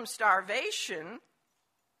 not from starvation,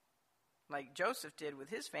 like Joseph did with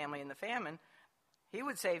his family in the famine. He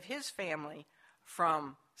would save his family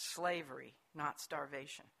from slavery, not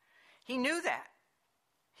starvation. He knew that.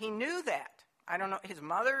 He knew that. I don't know, his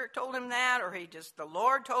mother told him that, or the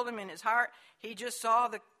Lord told him in his heart. He just saw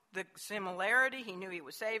the similarity. He knew he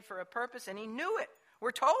was saved for a purpose, and he knew it.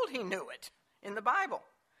 We're told he knew it in the Bible.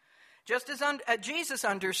 Just as Jesus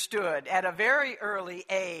understood at a very early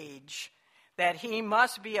age that he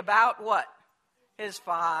must be about what? His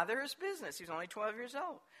Father's business. He was only 12 years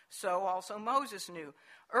old. So also Moses knew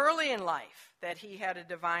early in life that he had a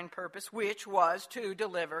divine purpose, which was to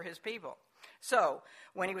deliver his people. So,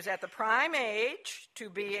 when he was at the prime age to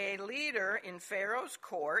be a leader in Pharaoh's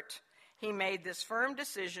court, he made this firm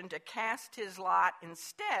decision to cast his lot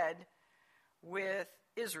instead with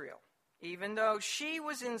Israel, even though she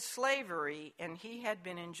was in slavery and he had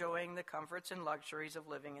been enjoying the comforts and luxuries of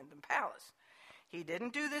living in the palace. He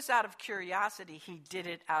didn't do this out of curiosity. He did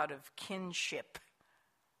it out of kinship.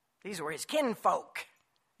 These were his kinfolk,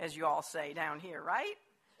 as you all say down here, right?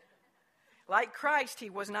 Like Christ, he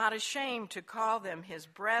was not ashamed to call them his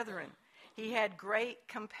brethren. He had great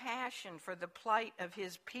compassion for the plight of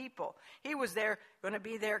his people. He was going to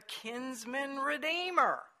be their kinsman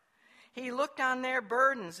redeemer. He looked on their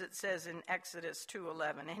burdens, it says in Exodus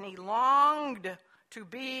 2:11, and he longed to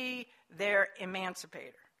be their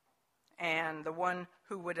emancipator and the one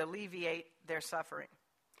who would alleviate their suffering.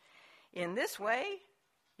 In this way,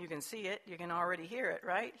 you can see it, you can already hear it,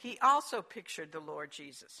 right? He also pictured the Lord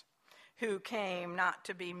Jesus, who came not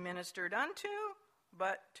to be ministered unto,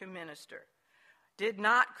 but to minister. Did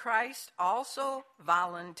not Christ also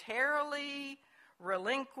voluntarily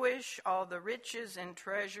relinquish all the riches and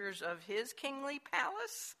treasures of his kingly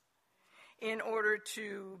palace in order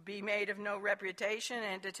to be made of no reputation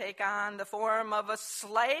and to take on the form of a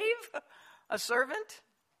slave, a servant?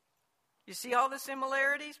 You see all the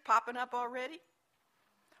similarities popping up already?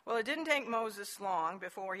 Well, it didn't take Moses long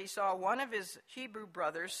before he saw one of his Hebrew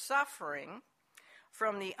brothers suffering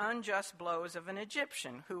from the unjust blows of an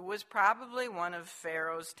Egyptian, who was probably one of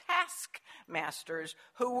Pharaoh's taskmasters,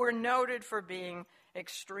 who were noted for being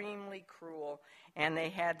extremely cruel, and they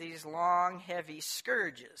had these long, heavy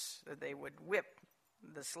scourges that they would whip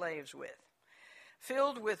the slaves with.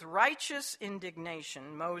 Filled with righteous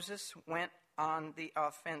indignation, Moses went on the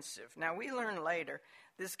offensive. Now, we learn later,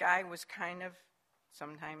 this guy was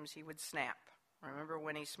sometimes he would snap. Remember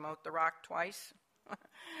when he smote the rock twice?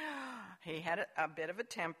 He had a bit of a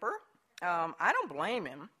temper. I don't blame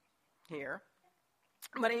him here.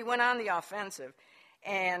 But he went on the offensive.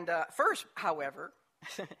 And first, however,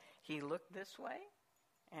 he looked this way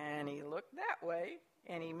And he looked that way,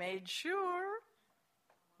 and he made sure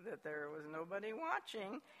that there was nobody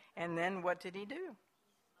watching. And then what did he do?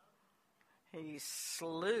 He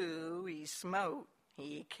smote,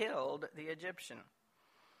 he killed the Egyptian.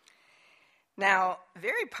 Now,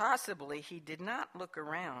 very possibly, he did not look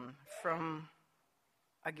around from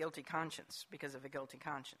a guilty conscience, because of a guilty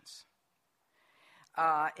conscience.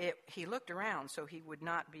 He looked around so he would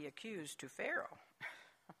not be accused to Pharaoh.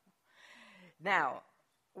 Now,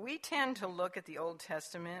 we tend to look at the Old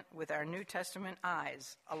Testament with our New Testament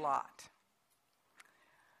eyes a lot.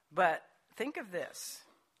 But think of this.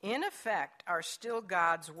 In effect, are still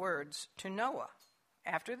God's words to Noah.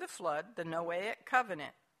 After the flood, the Noahic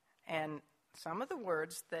covenant. And some of the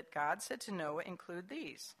words that God said to Noah include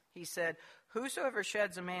these. He said, "Whosoever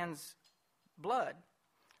sheds a man's blood,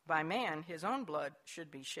 by man his own blood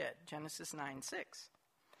should be shed." Genesis 9:6.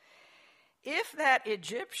 If that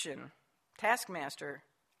Egyptian taskmaster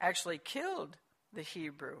actually killed the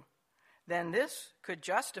Hebrew, then this could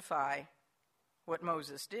justify what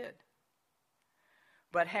Moses did.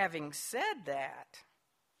 But having said that,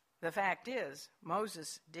 the fact is,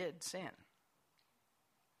 Moses did sin.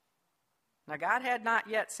 Now, God had not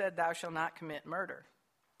yet said, "Thou shalt not commit murder."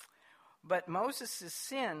 But Moses'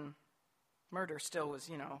 sin, murder still was,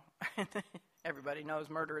 everybody knows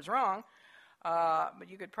murder is wrong. But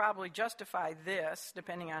you could probably justify this,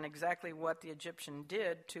 depending on exactly what the Egyptian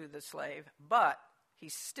did to the slave. But he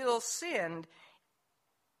still sinned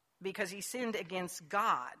because he sinned against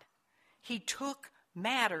God. He took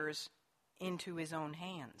matters into his own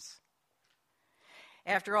hands.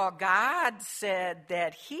 After all, God said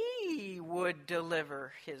that he would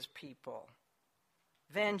deliver his people.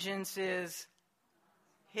 Vengeance is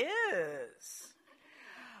his.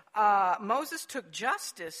 Moses took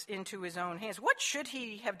justice into his own hands. What should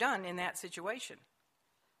he have done in that situation?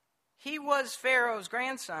 He was Pharaoh's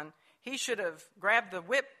grandson. He should have grabbed the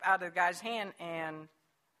whip out of the guy's hand and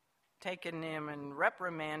taken him and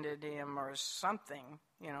reprimanded him or something,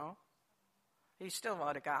 He still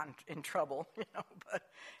would have gotten in trouble,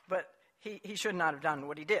 but he should not have done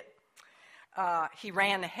what he did. He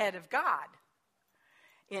ran ahead of God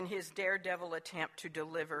in his daredevil attempt to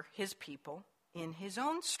deliver his people in his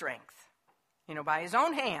own strength, by his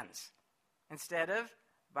own hands, instead of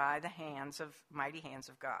by the mighty hands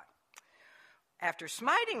of God. After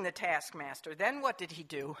smiting the taskmaster, then what did he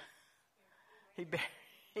do?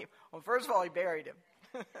 Well, first of all, he buried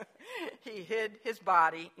him. He hid his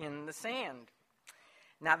body in the sand.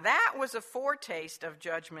 Now, that was a foretaste of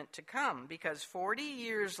judgment to come, because 40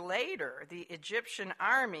 years later, the Egyptian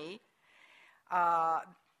army,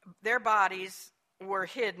 their bodies were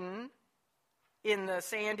hidden in the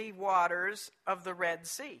sandy waters of the Red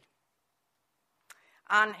Sea.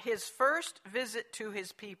 On his first visit to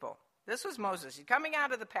his people, this was Moses. He's coming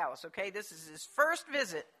out of the palace, okay? This is his first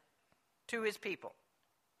visit to his people.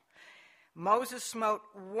 Moses smote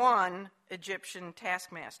one Egyptian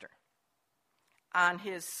taskmaster. On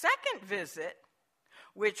his second visit,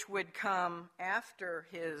 which would come after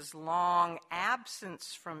his long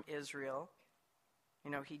absence from Israel,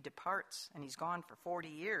 he departs and he's gone for 40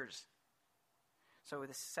 years. So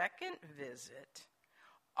the second visit,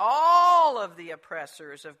 all of the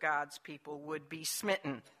oppressors of God's people would be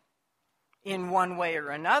smitten in one way or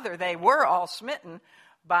another. They were all smitten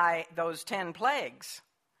by those 10 plagues.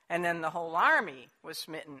 And then the whole army was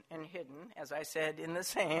smitten and hidden, as I said, in the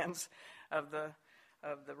sands of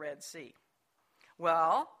the Red Sea.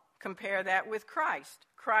 Well, compare that with Christ.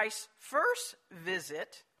 Christ's first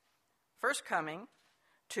coming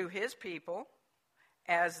to his people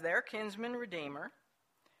as their kinsman redeemer,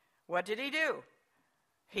 what did he do?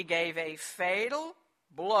 He gave a fatal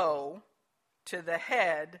blow to the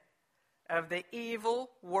head of the evil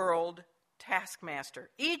world taskmaster.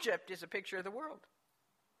 Egypt is a picture of the world.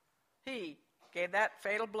 He gave that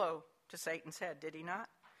fatal blow to Satan's head, did he not?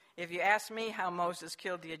 If you ask me how Moses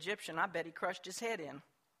killed the Egyptian, I bet he crushed his head in,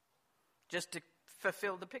 just to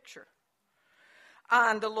fulfill the picture.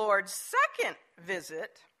 On the Lord's second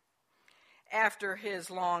visit, after his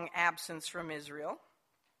long absence from Israel,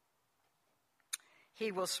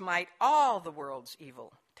 he will smite all the world's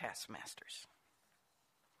evil taskmasters.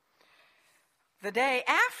 The day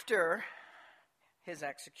after his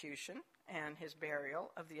execution and his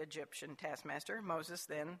burial of the Egyptian taskmaster, Moses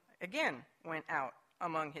then again went out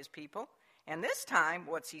among his people. And this time,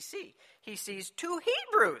 what's he see? He sees 2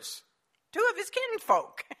 Hebrews, 2 of his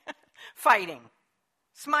kinfolk, fighting,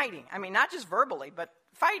 smiting. I mean, not just verbally, but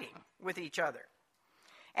fighting with each other.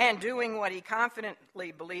 And doing what he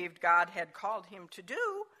confidently believed God had called him to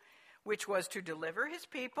do, which was to deliver his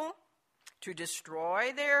people, to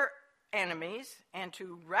destroy their enemies and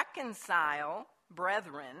to reconcile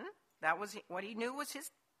brethren. That was what he knew was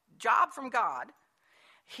his job from God.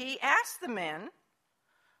 He asked the men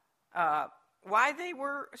why they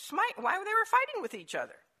were fighting with each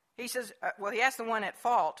other. He says, he asked the one at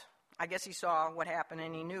fault. I guess he saw what happened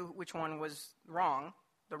and he knew which one was wrong,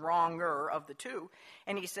 the wronger of the two.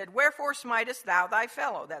 And he said, "Wherefore smitest thou thy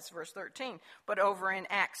fellow?" That's verse 13. But over in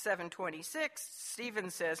Acts 7:26, Stephen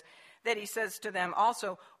says that he says to them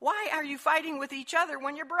also, "Why are you fighting with each other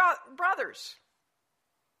when you're brothers?"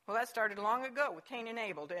 Well, that started long ago with Cain and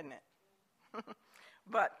Abel, didn't it?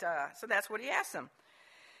 But so that's what he asked them.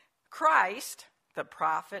 Christ, the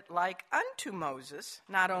prophet like unto Moses,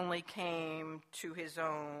 not only came to his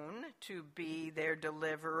own to be their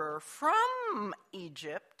deliverer from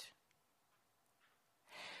Egypt,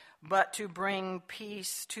 but to bring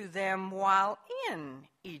peace to them while in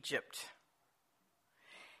Egypt.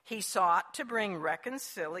 He sought to bring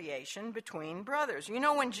reconciliation between brothers. You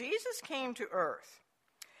know, when Jesus came to earth,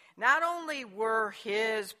 not only were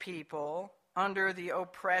his people under the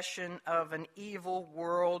oppression of an evil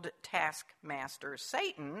world taskmaster,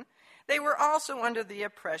 Satan, they were also under the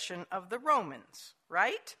oppression of the Romans,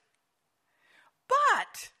 right?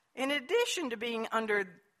 But in addition to being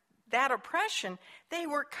under that oppression, they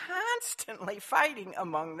were constantly fighting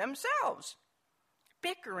among themselves.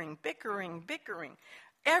 Bickering.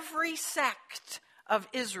 Every sect of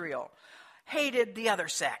Israel hated the other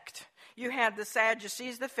sect. You had the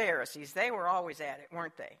Sadducees, the Pharisees. They were always at it,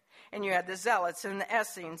 weren't they? And you had the Zealots and the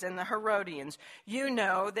Essenes and the Herodians. You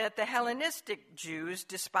know that the Hellenistic Jews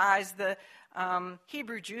despised the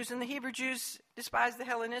Hebrew Jews, and the Hebrew Jews despised the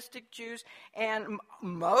Hellenistic Jews, and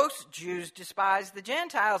most Jews despised the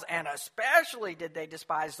Gentiles, and especially did they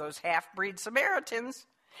despise those half-breed Samaritans.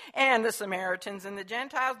 And the Samaritans and the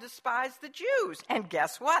Gentiles despised the Jews. And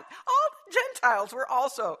guess what? All the Gentiles were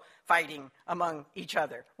also fighting among each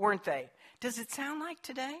other, weren't they? Does it sound like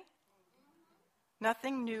today?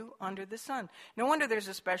 Nothing new under the sun. No wonder there's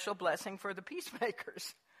a special blessing for the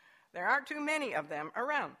peacemakers. There aren't too many of them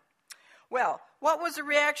around. Well, what was the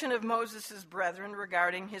reaction of Moses' brethren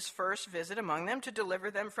regarding his first visit among them to deliver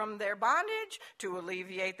them from their bondage, to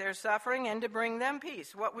alleviate their suffering, and to bring them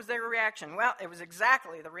peace? What was their reaction? Well, it was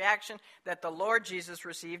exactly the reaction that the Lord Jesus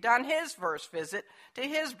received on his first visit to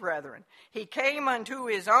his brethren. He came unto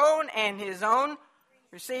his own, and his own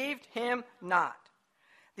received him not.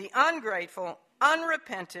 The ungrateful,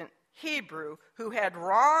 unrepentant Hebrew who had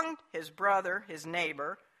wronged his brother, his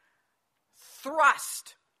neighbor,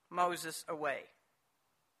 thrust Moses away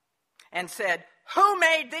and said, "Who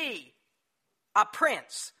made thee a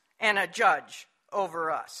prince and a judge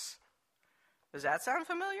over us?" Does that sound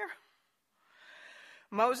familiar?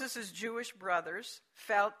 Moses' Jewish brothers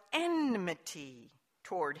felt enmity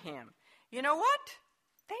toward him. You know what?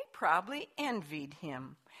 They probably envied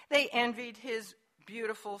him. They envied his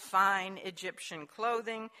beautiful, fine Egyptian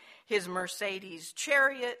clothing, his Mercedes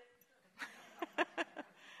chariot.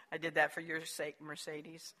 I did that for your sake,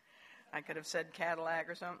 Mercedes. I could have said Cadillac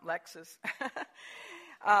or something, Lexus.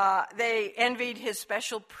 They envied his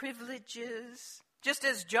special privileges, just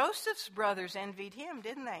as Joseph's brothers envied him,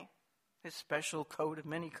 didn't they? His special coat of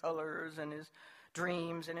many colors and his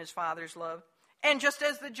dreams and his father's love. And just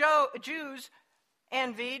as the Jews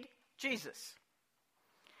envied Jesus.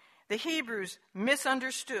 The Hebrews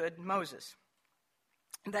misunderstood Moses.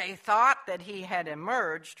 They thought that he had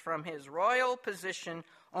emerged from his royal position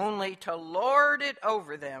only to lord it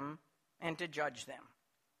over them and to judge them.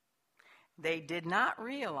 They did not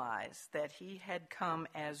realize that he had come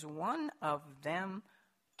as one of them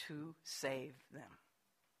to save them.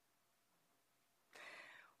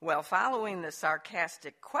 Well, following the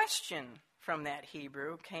sarcastic question from that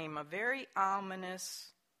Hebrew came a very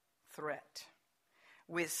ominous threat.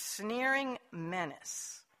 With sneering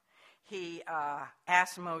menace, he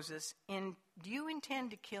asked Moses, "Do you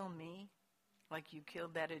intend to kill me like you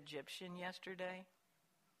killed that Egyptian yesterday?"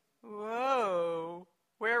 Whoa,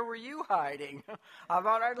 where were you hiding? I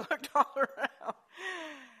thought I looked all around.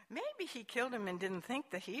 Maybe he killed him and didn't think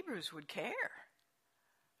the Hebrews would care.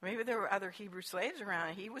 Maybe there were other Hebrew slaves around,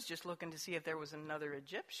 and he was just looking to see if there was another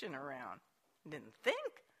Egyptian around. Didn't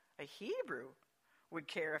think a Hebrew would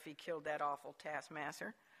care if he killed that awful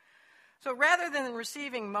taskmaster. So rather than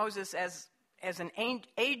receiving Moses as an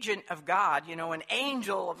agent of God, an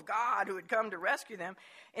angel of God who had come to rescue them,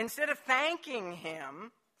 instead of thanking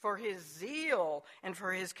him for his zeal and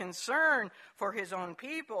for his concern for his own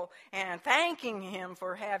people, and thanking him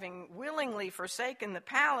for having willingly forsaken the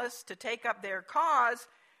palace to take up their cause,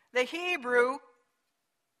 the Hebrew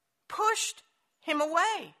pushed him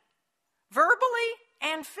away, verbally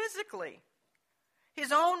and physically.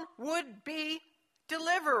 his own would-be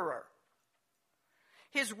deliverer.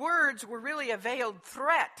 His words were really a veiled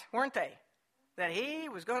threat, weren't they? That he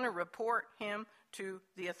was going to report him to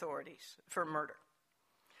the authorities for murder.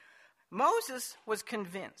 Moses was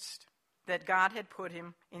convinced that God had put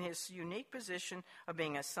him in his unique position of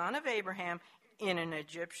being a son of Abraham in an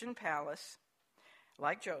Egyptian palace,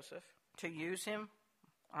 like Joseph, to use him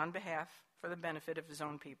on behalf for the benefit of his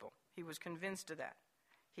own people. He was convinced of that.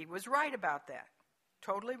 He was right about that.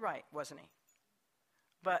 Totally right, wasn't he?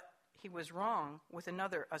 But he was wrong with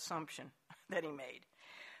another assumption that he made.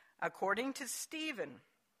 According to Stephen,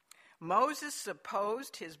 Moses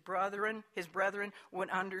supposed his brethren would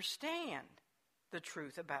understand the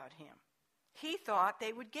truth about him. He thought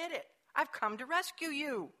they would get it. I've come to rescue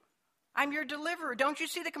you. I'm your deliverer. Don't you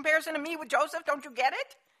see the comparison of me with Joseph? Don't you get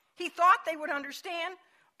it? He thought they would understand.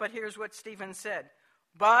 But here's what Stephen said.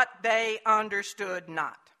 But they understood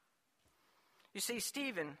not. You see,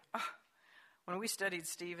 Stephen, when we studied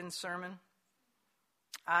Stephen's sermon,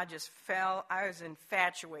 I was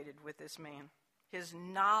infatuated with this man. His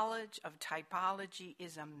knowledge of typology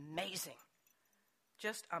is amazing.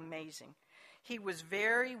 Just amazing. He was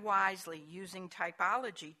very wisely using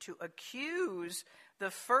typology to accuse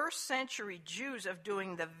the first century Jews of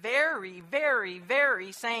doing the very, very,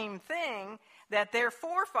 very same thing that their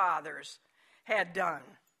forefathers had done,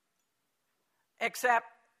 except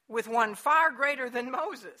with one far greater than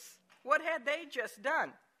Moses. What had they just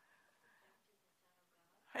done?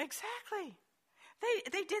 Exactly.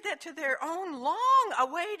 They did that to their own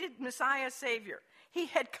long-awaited Messiah Savior. He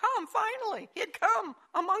had come, finally. He had come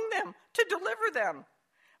among them to deliver them.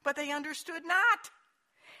 But they understood not.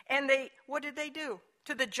 And what did they do?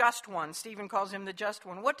 To the just one. Stephen calls him the just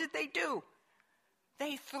one. What did they do?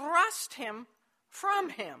 They thrust him from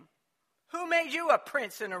him. Who made you a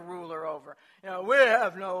prince and a ruler over? We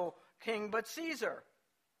have no king but Caesar.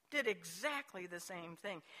 Did exactly the same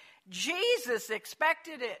thing. Jesus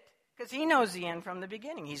expected it because he knows the end from the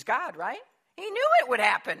beginning. He's God, right? He knew it would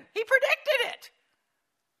happen. He predicted it.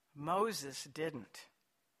 Moses didn't.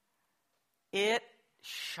 It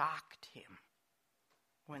shocked him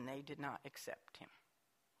when they did not accept him.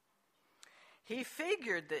 He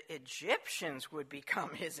figured the Egyptians would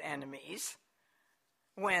become his enemies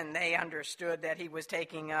when they understood that he was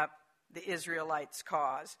taking up the Israelites'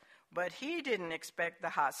 cause. But he didn't expect the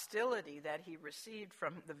hostility that he received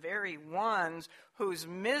from the very ones whose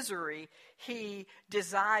misery he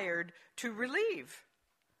desired to relieve.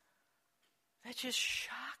 That just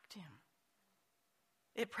shocked him.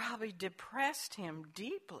 It probably depressed him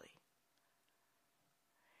deeply.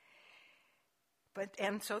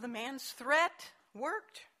 And so the man's threat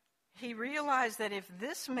worked. He realized that if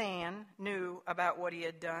this man knew about what he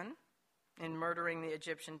had done in murdering the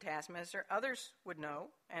Egyptian taskmaster, others would know,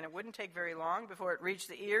 and it wouldn't take very long before it reached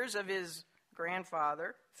the ears of his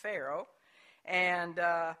grandfather, Pharaoh. And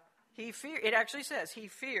it actually says he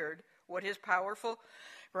feared what his powerful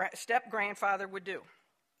step-grandfather would do.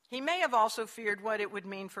 He may have also feared what it would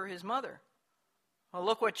mean for his mother. Well,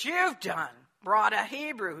 look what you've done. Brought a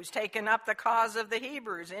Hebrew who's taken up the cause of the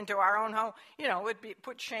Hebrews into our own home. It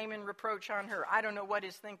put shame and reproach on her. I don't know what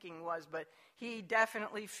his thinking was, but he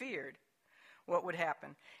definitely feared what would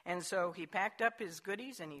happen. And so he packed up his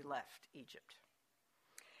goodies and he left Egypt.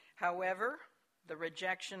 However, the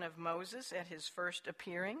rejection of Moses at his first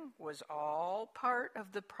appearing was all part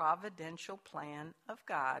of the providential plan of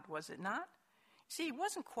God, was it not? See, he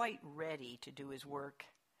wasn't quite ready to do his work.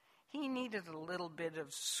 He needed a little bit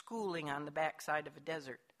of schooling on the backside of a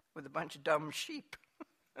desert with a bunch of dumb sheep.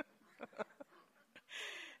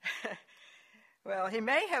 Well, he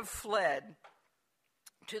may have fled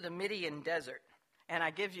to the Midian desert. And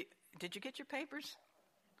did you get your papers?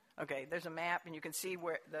 Okay, there's a map, and you can see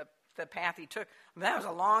where the path he took. That was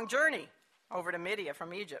a long journey over to Midian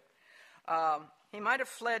from Egypt. He might have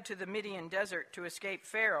fled to the Midian desert to escape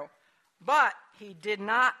Pharaoh, but he did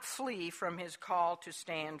not flee from his call to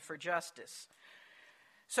stand for justice.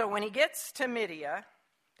 So when he gets to Midian,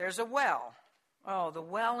 there's a well. Oh, the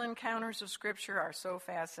well encounters of Scripture are so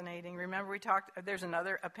fascinating. Remember there's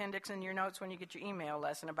another appendix in your notes when you get your email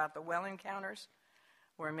lesson about the well encounters,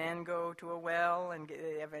 where men go to a well and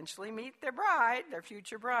they eventually meet their bride, their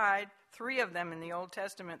future bride. 3 of them in the Old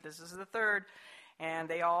Testament. This is the 3rd. And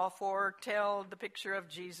they all foretell the picture of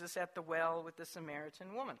Jesus at the well with the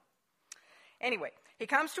Samaritan woman. Anyway, he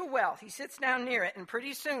comes to a well. He sits down near it, and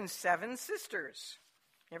pretty soon 7 sisters.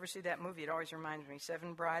 You ever see that movie? It always reminds me,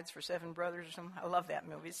 7 Brides for 7 Brothers or something. I love that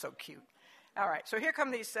movie. It's so cute. All right, so here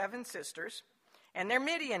come these 7 sisters, and they're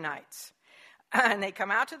Midianites. And they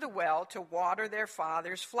come out to the well to water their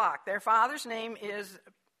father's flock. Their father's name is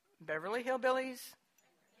Beverly Hillbillies,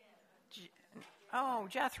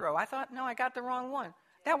 Jethro. I got the wrong one.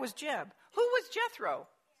 That was Jeb. Who was Jethro?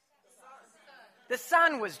 The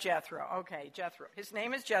son was Jethro. Okay, Jethro. His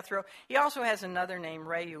name is Jethro. He also has another name,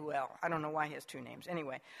 Reuel. I don't know why he has two names.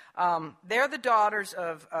 Anyway, they're the daughters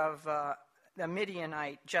of the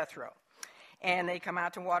Midianite Jethro. And they come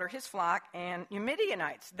out to water his flock. And the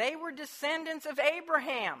Midianites, they were descendants of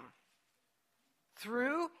Abraham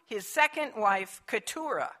through his second wife,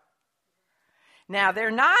 Keturah. Now,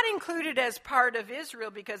 they're not included as part of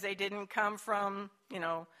Israel because they didn't come from,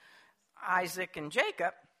 Isaac and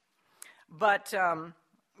Jacob. But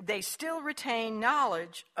they still retain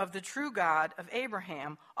knowledge of the true God of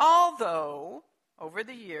Abraham, although over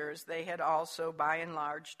the years they had also, by and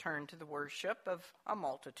large, turned to the worship of a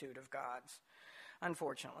multitude of gods,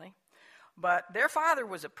 unfortunately. But their father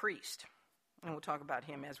was a priest, and we'll talk about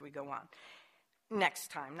him as we go on.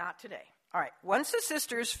 Next time, not today. All right, once the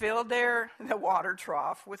sisters filled the water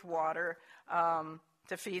trough with water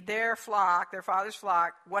to feed their flock, their father's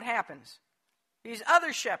flock, what happens? These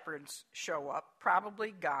other shepherds show up,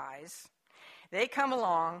 probably guys. They come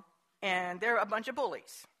along, and they're a bunch of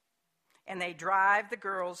bullies. And they drive the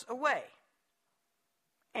girls away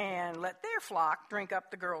and let their flock drink up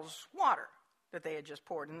the girls' water that they had just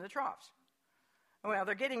poured in the troughs. Well,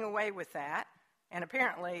 they're getting away with that, and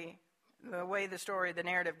apparently, the way the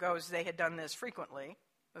narrative goes, they had done this frequently.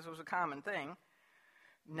 This was a common thing.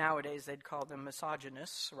 Nowadays, they'd call them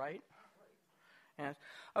misogynists, right? Yes.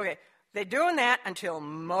 Okay. They're doing that until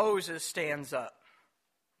Moses stands up.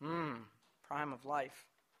 Prime of life.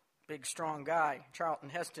 Big, strong guy, Charlton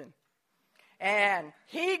Heston. And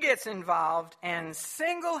he gets involved and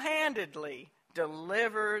single-handedly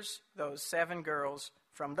delivers those 7 girls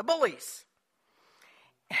from the bullies.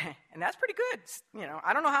 And that's pretty good.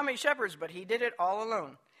 I don't know how many shepherds, but he did it all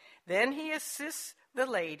alone. Then he assists the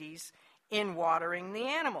ladies in watering the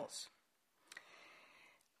animals.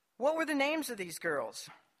 What were the names of these girls?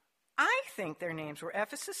 I think their names were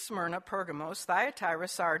Ephesus, Smyrna, Pergamos, Thyatira,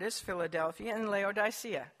 Sardis, Philadelphia, and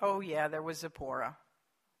Laodicea. Oh, yeah, there was Zipporah.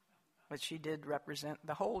 But she did represent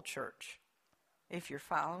the whole church, if you're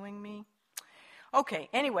following me. Okay,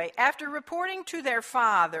 anyway, after reporting to their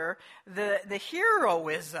father the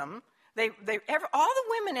heroism, all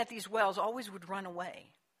the women at these wells always would run away.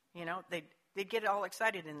 They'd get all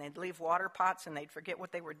excited, and they'd leave water pots, and they'd forget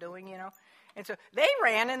what they were doing, And so they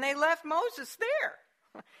ran, and they left Moses there.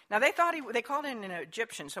 Now, they called him an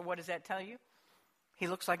Egyptian, so what does that tell you? He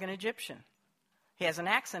looks like an Egyptian. He has an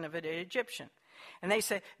accent of an Egyptian. And they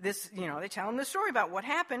say this, they tell him the story about what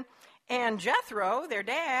happened. And Jethro, their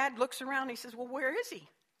dad, looks around and he says, well, where is he?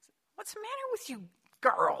 What's the matter with you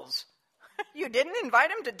girls? You didn't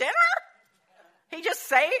invite him to dinner? He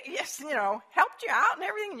just helped you out and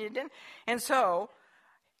everything, and you didn't. And so,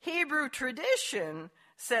 Hebrew tradition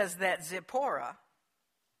says that Zipporah,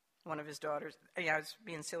 one of his daughters, I was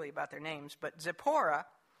being silly about their names, but Zipporah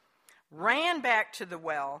ran back to the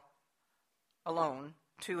well alone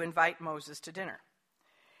to invite Moses to dinner.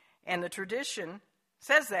 And the tradition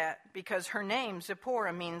says that because her name,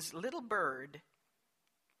 Zipporah, means little bird.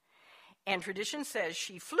 And tradition says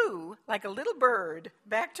she flew like a little bird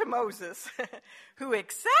back to Moses, who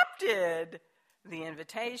accepted the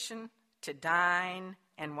invitation to dine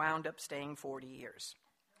and wound up staying 40 years.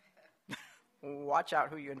 Watch out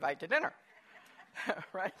who you invite to dinner,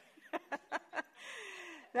 right?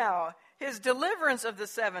 Now, his deliverance of the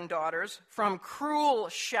 7 daughters from cruel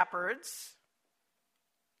shepherds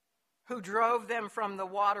who drove them from the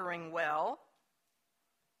watering well,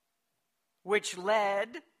 which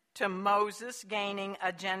led to Moses gaining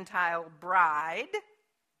a Gentile bride.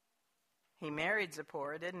 He married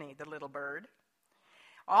Zipporah, didn't he, the little bird?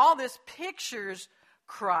 All this pictures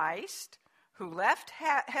Christ, who left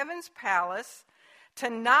heaven's palace to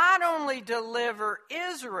not only deliver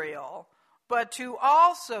Israel, but to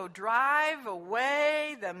also drive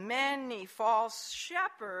away the many false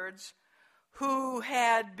shepherds who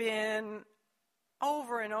had been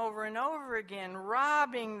over and over and over again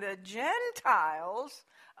robbing the Gentiles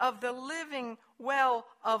of the living well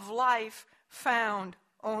of life found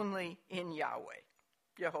only in Yahweh,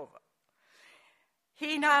 Jehovah.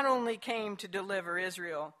 He not only came to deliver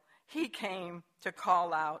Israel, he came to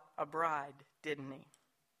call out a bride, didn't he?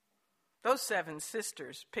 Those 7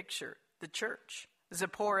 sisters picture the church,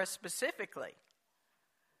 Zipporah specifically.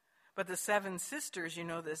 But the 7 sisters,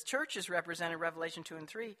 this church is represented in Revelation 2 and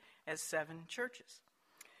 3 as 7 churches.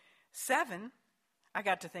 7, I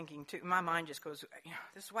got to thinking too, my mind just goes,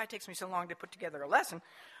 this is why it takes me so long to put together a lesson,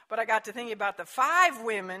 but I got to thinking about the 5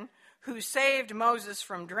 women who saved Moses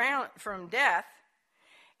from death,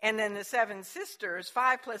 and then the 7 sisters,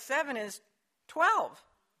 5 plus 7 is 12.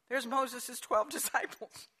 There's Moses' 12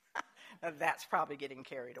 disciples. Now, that's probably getting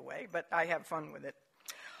carried away, but I have fun with it.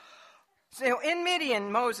 So in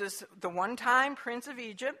Midian, Moses, the one-time prince of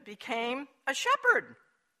Egypt, became a shepherd.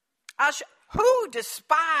 Who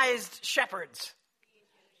despised shepherds?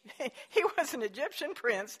 He was an Egyptian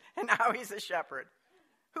prince, and now he's a shepherd.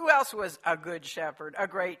 Who else was a good shepherd, a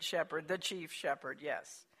great shepherd, the chief shepherd?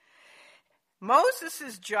 Yes.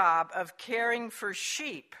 Moses' job of caring for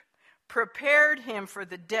sheep prepared him for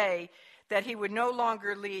the day that he would no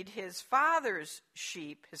longer lead his father's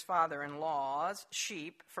sheep, his father-in-law's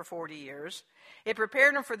sheep, for 40 years. It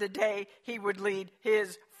prepared him for the day he would lead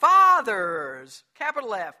his father's,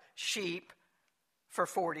 capital F, sheep for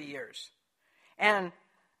 40 years. And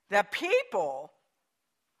the people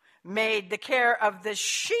made the care of the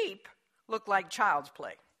sheep look like child's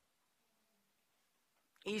play.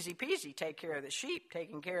 Easy peasy, take care of the sheep,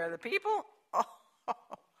 taking care of the people. Oh,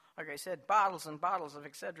 like I said, bottles and bottles of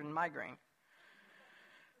Excedrin migraine.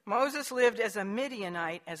 Moses lived as a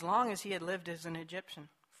Midianite as long as he had lived as an Egyptian.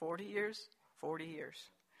 40 years? 40 years.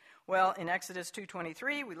 Well, in Exodus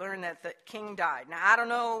 2:23, we learn that the king died. Now, I don't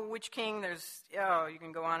know which king. You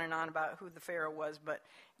can go on and on about who the Pharaoh was, but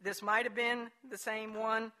this might have been the same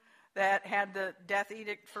one that had the death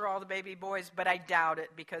edict for all the baby boys, but I doubt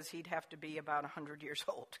it because he'd have to be about 100 years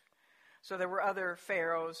old. So there were other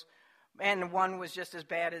pharaohs, and one was just as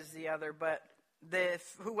bad as the other, but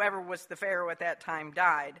whoever was the Pharaoh at that time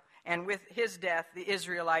died. And with his death, the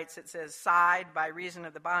Israelites, it says, sighed by reason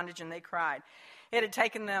of the bondage, and they cried. It had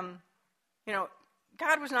taken them,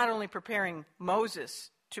 God was not only preparing Moses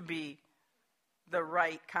to be the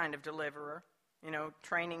right kind of deliverer,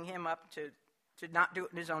 training him up to not do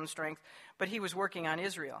it in his own strength, but he was working on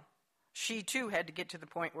Israel. She too had to get to the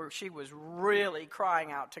point where she was really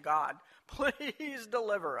crying out to God, please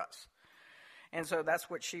deliver us. And so that's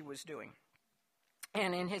what she was doing.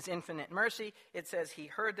 And in his infinite mercy, it says he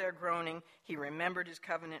heard their groaning. He remembered his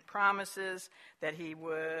covenant promises that he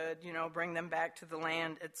would, bring them back to the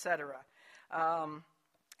land, etc.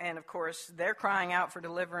 And of course, they're crying out for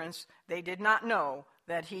deliverance. They did not know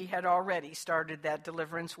that he had already started that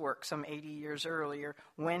deliverance work some 80 years earlier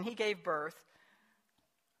when he gave birth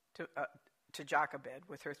to Jochebed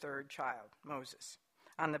with her third child, Moses.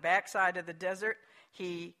 On the backside of the desert,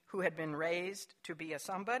 he who had been raised to be a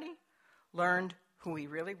somebody learned who he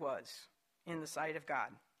really was in the sight of God.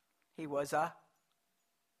 He was a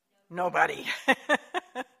nobody.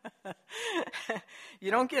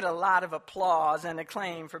 You don't get a lot of applause and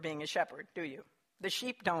acclaim for being a shepherd, do you? The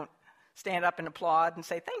sheep don't stand up and applaud and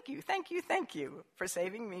say, thank you, thank you, thank you for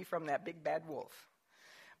saving me from that big bad wolf.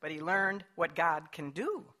 But he learned what God can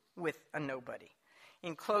do with a nobody.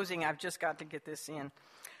 In closing, I've just got to get this in.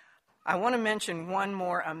 I want to mention one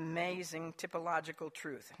more amazing typological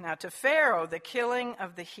truth. Now, to Pharaoh, the killing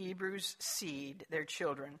of the Hebrews' seed, their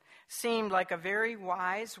children, seemed like a very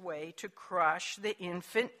wise way to crush the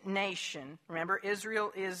infant nation. Remember,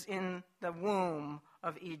 Israel is in the womb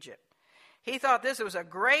of Egypt. He thought this was a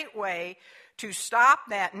great way to stop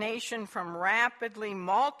that nation from rapidly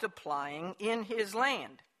multiplying in his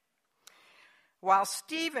land. While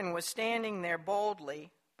Stephen was standing there boldly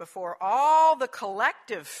before all the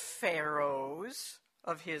collective pharaohs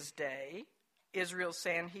of his day, Israel's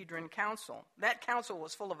Sanhedrin Council. That council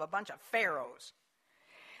was full of a bunch of pharaohs.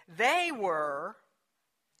 They were,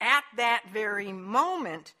 at that very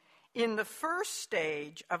moment, in the first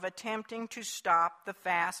stage of attempting to stop the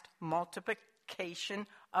fast multiplication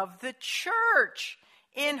of the church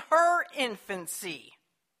in her infancy.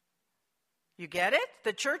 You get it?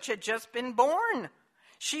 The church had just been born.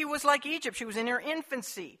 She was like Egypt. She was in her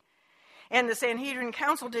infancy. And the Sanhedrin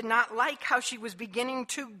Council did not like how she was beginning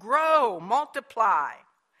to grow, multiply.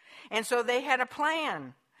 And so they had a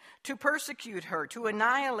plan to persecute her, to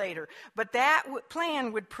annihilate her. But that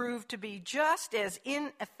plan would prove to be just as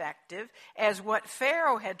ineffective as what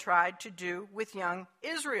Pharaoh had tried to do with young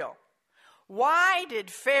Israel. Why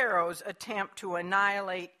did Pharaoh's attempt to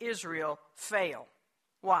annihilate Israel fail?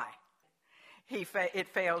 Why? It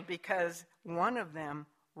failed because one of them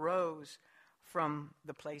rose from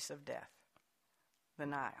the place of death, the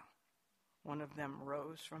Nile. One of them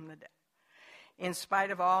rose from the dead. In spite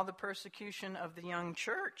of all the persecution of the young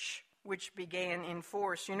church, which began in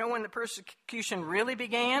force. You know when the persecution really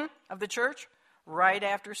began of the church? Right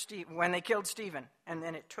after when they killed Stephen, and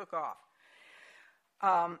then it took off.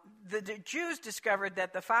 The Jews discovered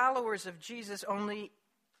that the followers of Jesus only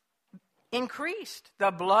increased. The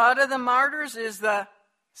blood of the martyrs is the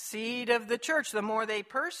seed of the church. The more they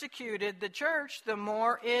persecuted the church, the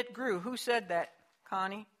more it grew. Who said that,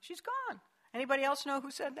 Connie? She's gone. Anybody else know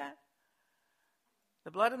who said that?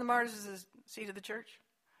 The blood of the martyrs is the seed of the church?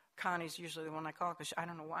 Connie's usually the one I call because I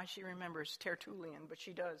don't know why she remembers Tertullian, but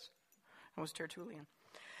she does. It was Tertullian.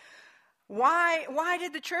 Why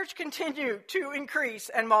did the church continue to increase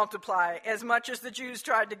and multiply as much as the Jews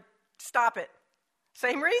tried to stop it?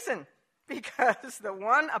 Same reason. Because the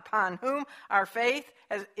one upon whom our faith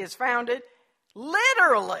is founded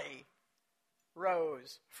literally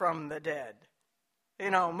rose from the dead.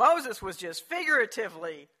 Moses was just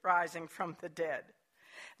figuratively rising from the dead.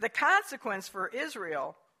 The consequence for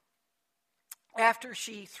Israel, after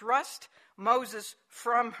she thrust Moses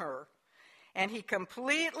from her, and he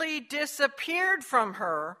completely disappeared from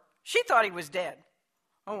her, she thought he was dead.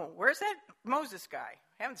 Oh, where's that Moses guy?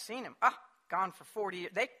 Haven't seen him. Gone for 40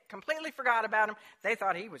 years. They completely forgot about him. They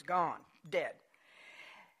thought he was gone, dead.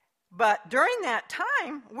 But during that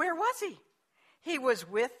time, where was he? He was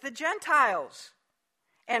with the Gentiles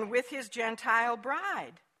and with his Gentile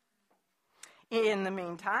bride. In the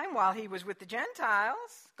meantime, while he was with the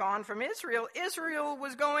Gentiles, gone from Israel, Israel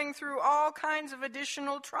was going through all kinds of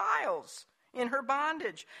additional trials in her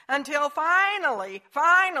bondage until finally,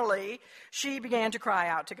 she began to cry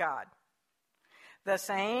out to God. The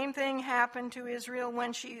same thing happened to Israel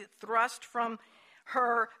when she thrust from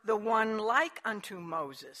her the one like unto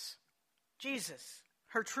Moses, Jesus,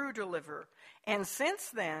 her true deliverer. And since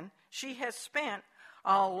then, she has spent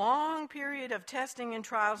a long period of testing and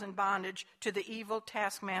trials and bondage to the evil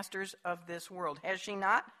taskmasters of this world. Has she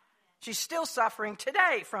not? She's still suffering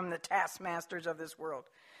today from the taskmasters of this world.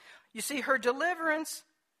 You see, her deliverance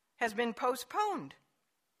has been postponed.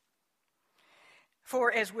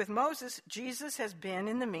 For as with Moses, Jesus has been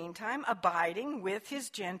in the meantime abiding with his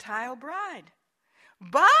Gentile bride.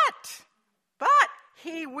 But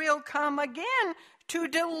he will come again to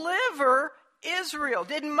deliver Israel.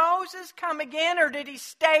 Did Moses come again, or did he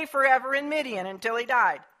stay forever in Midian until he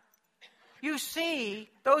died? You see,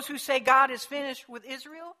 those who say God is finished with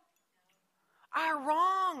Israel are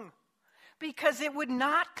wrong, because it would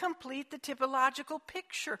not complete the typological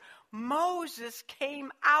picture. Moses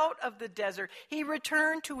came out of the desert. He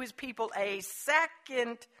returned to his people a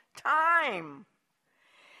second time.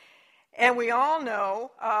 And we all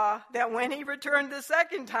know that when he returned the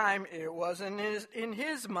second time, it wasn't in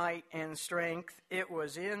his might and strength. It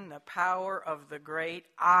was in the power of the great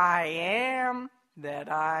I am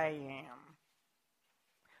that I am,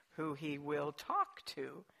 who he will talk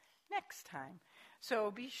to next time.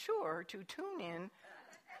 So be sure to tune in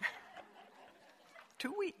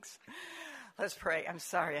 2 weeks. Let's pray. I'm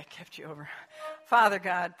sorry I kept you over. Father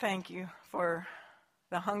God, thank you for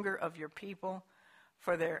the hunger of your people,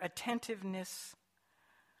 for their attentiveness,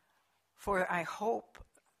 for, I hope,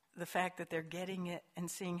 the fact that they're getting it and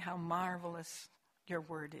seeing how marvelous your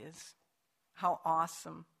word is, how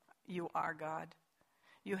awesome you are, God.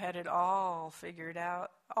 You had it all figured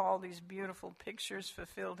out, all these beautiful pictures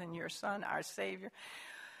fulfilled in your Son, our Savior.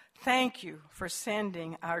 Thank you for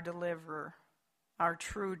sending our deliverer, our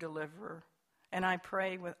true deliverer. And I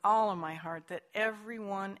pray with all of my heart that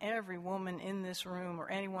everyone, every woman in this room, or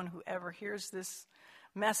anyone who ever hears this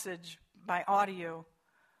message by audio,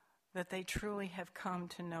 that they truly have come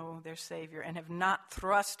to know their Savior and have not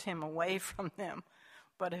thrust him away from them,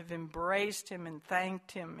 but have embraced him and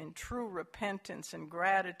thanked him in true repentance and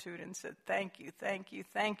gratitude and said, thank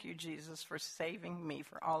you, Jesus, for saving me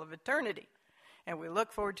for all of eternity. And we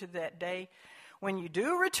look forward to that day when you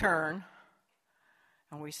do return,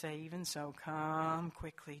 and we say, even so, come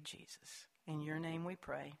quickly, Jesus. In your name we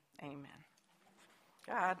pray. Amen.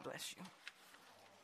 God bless you.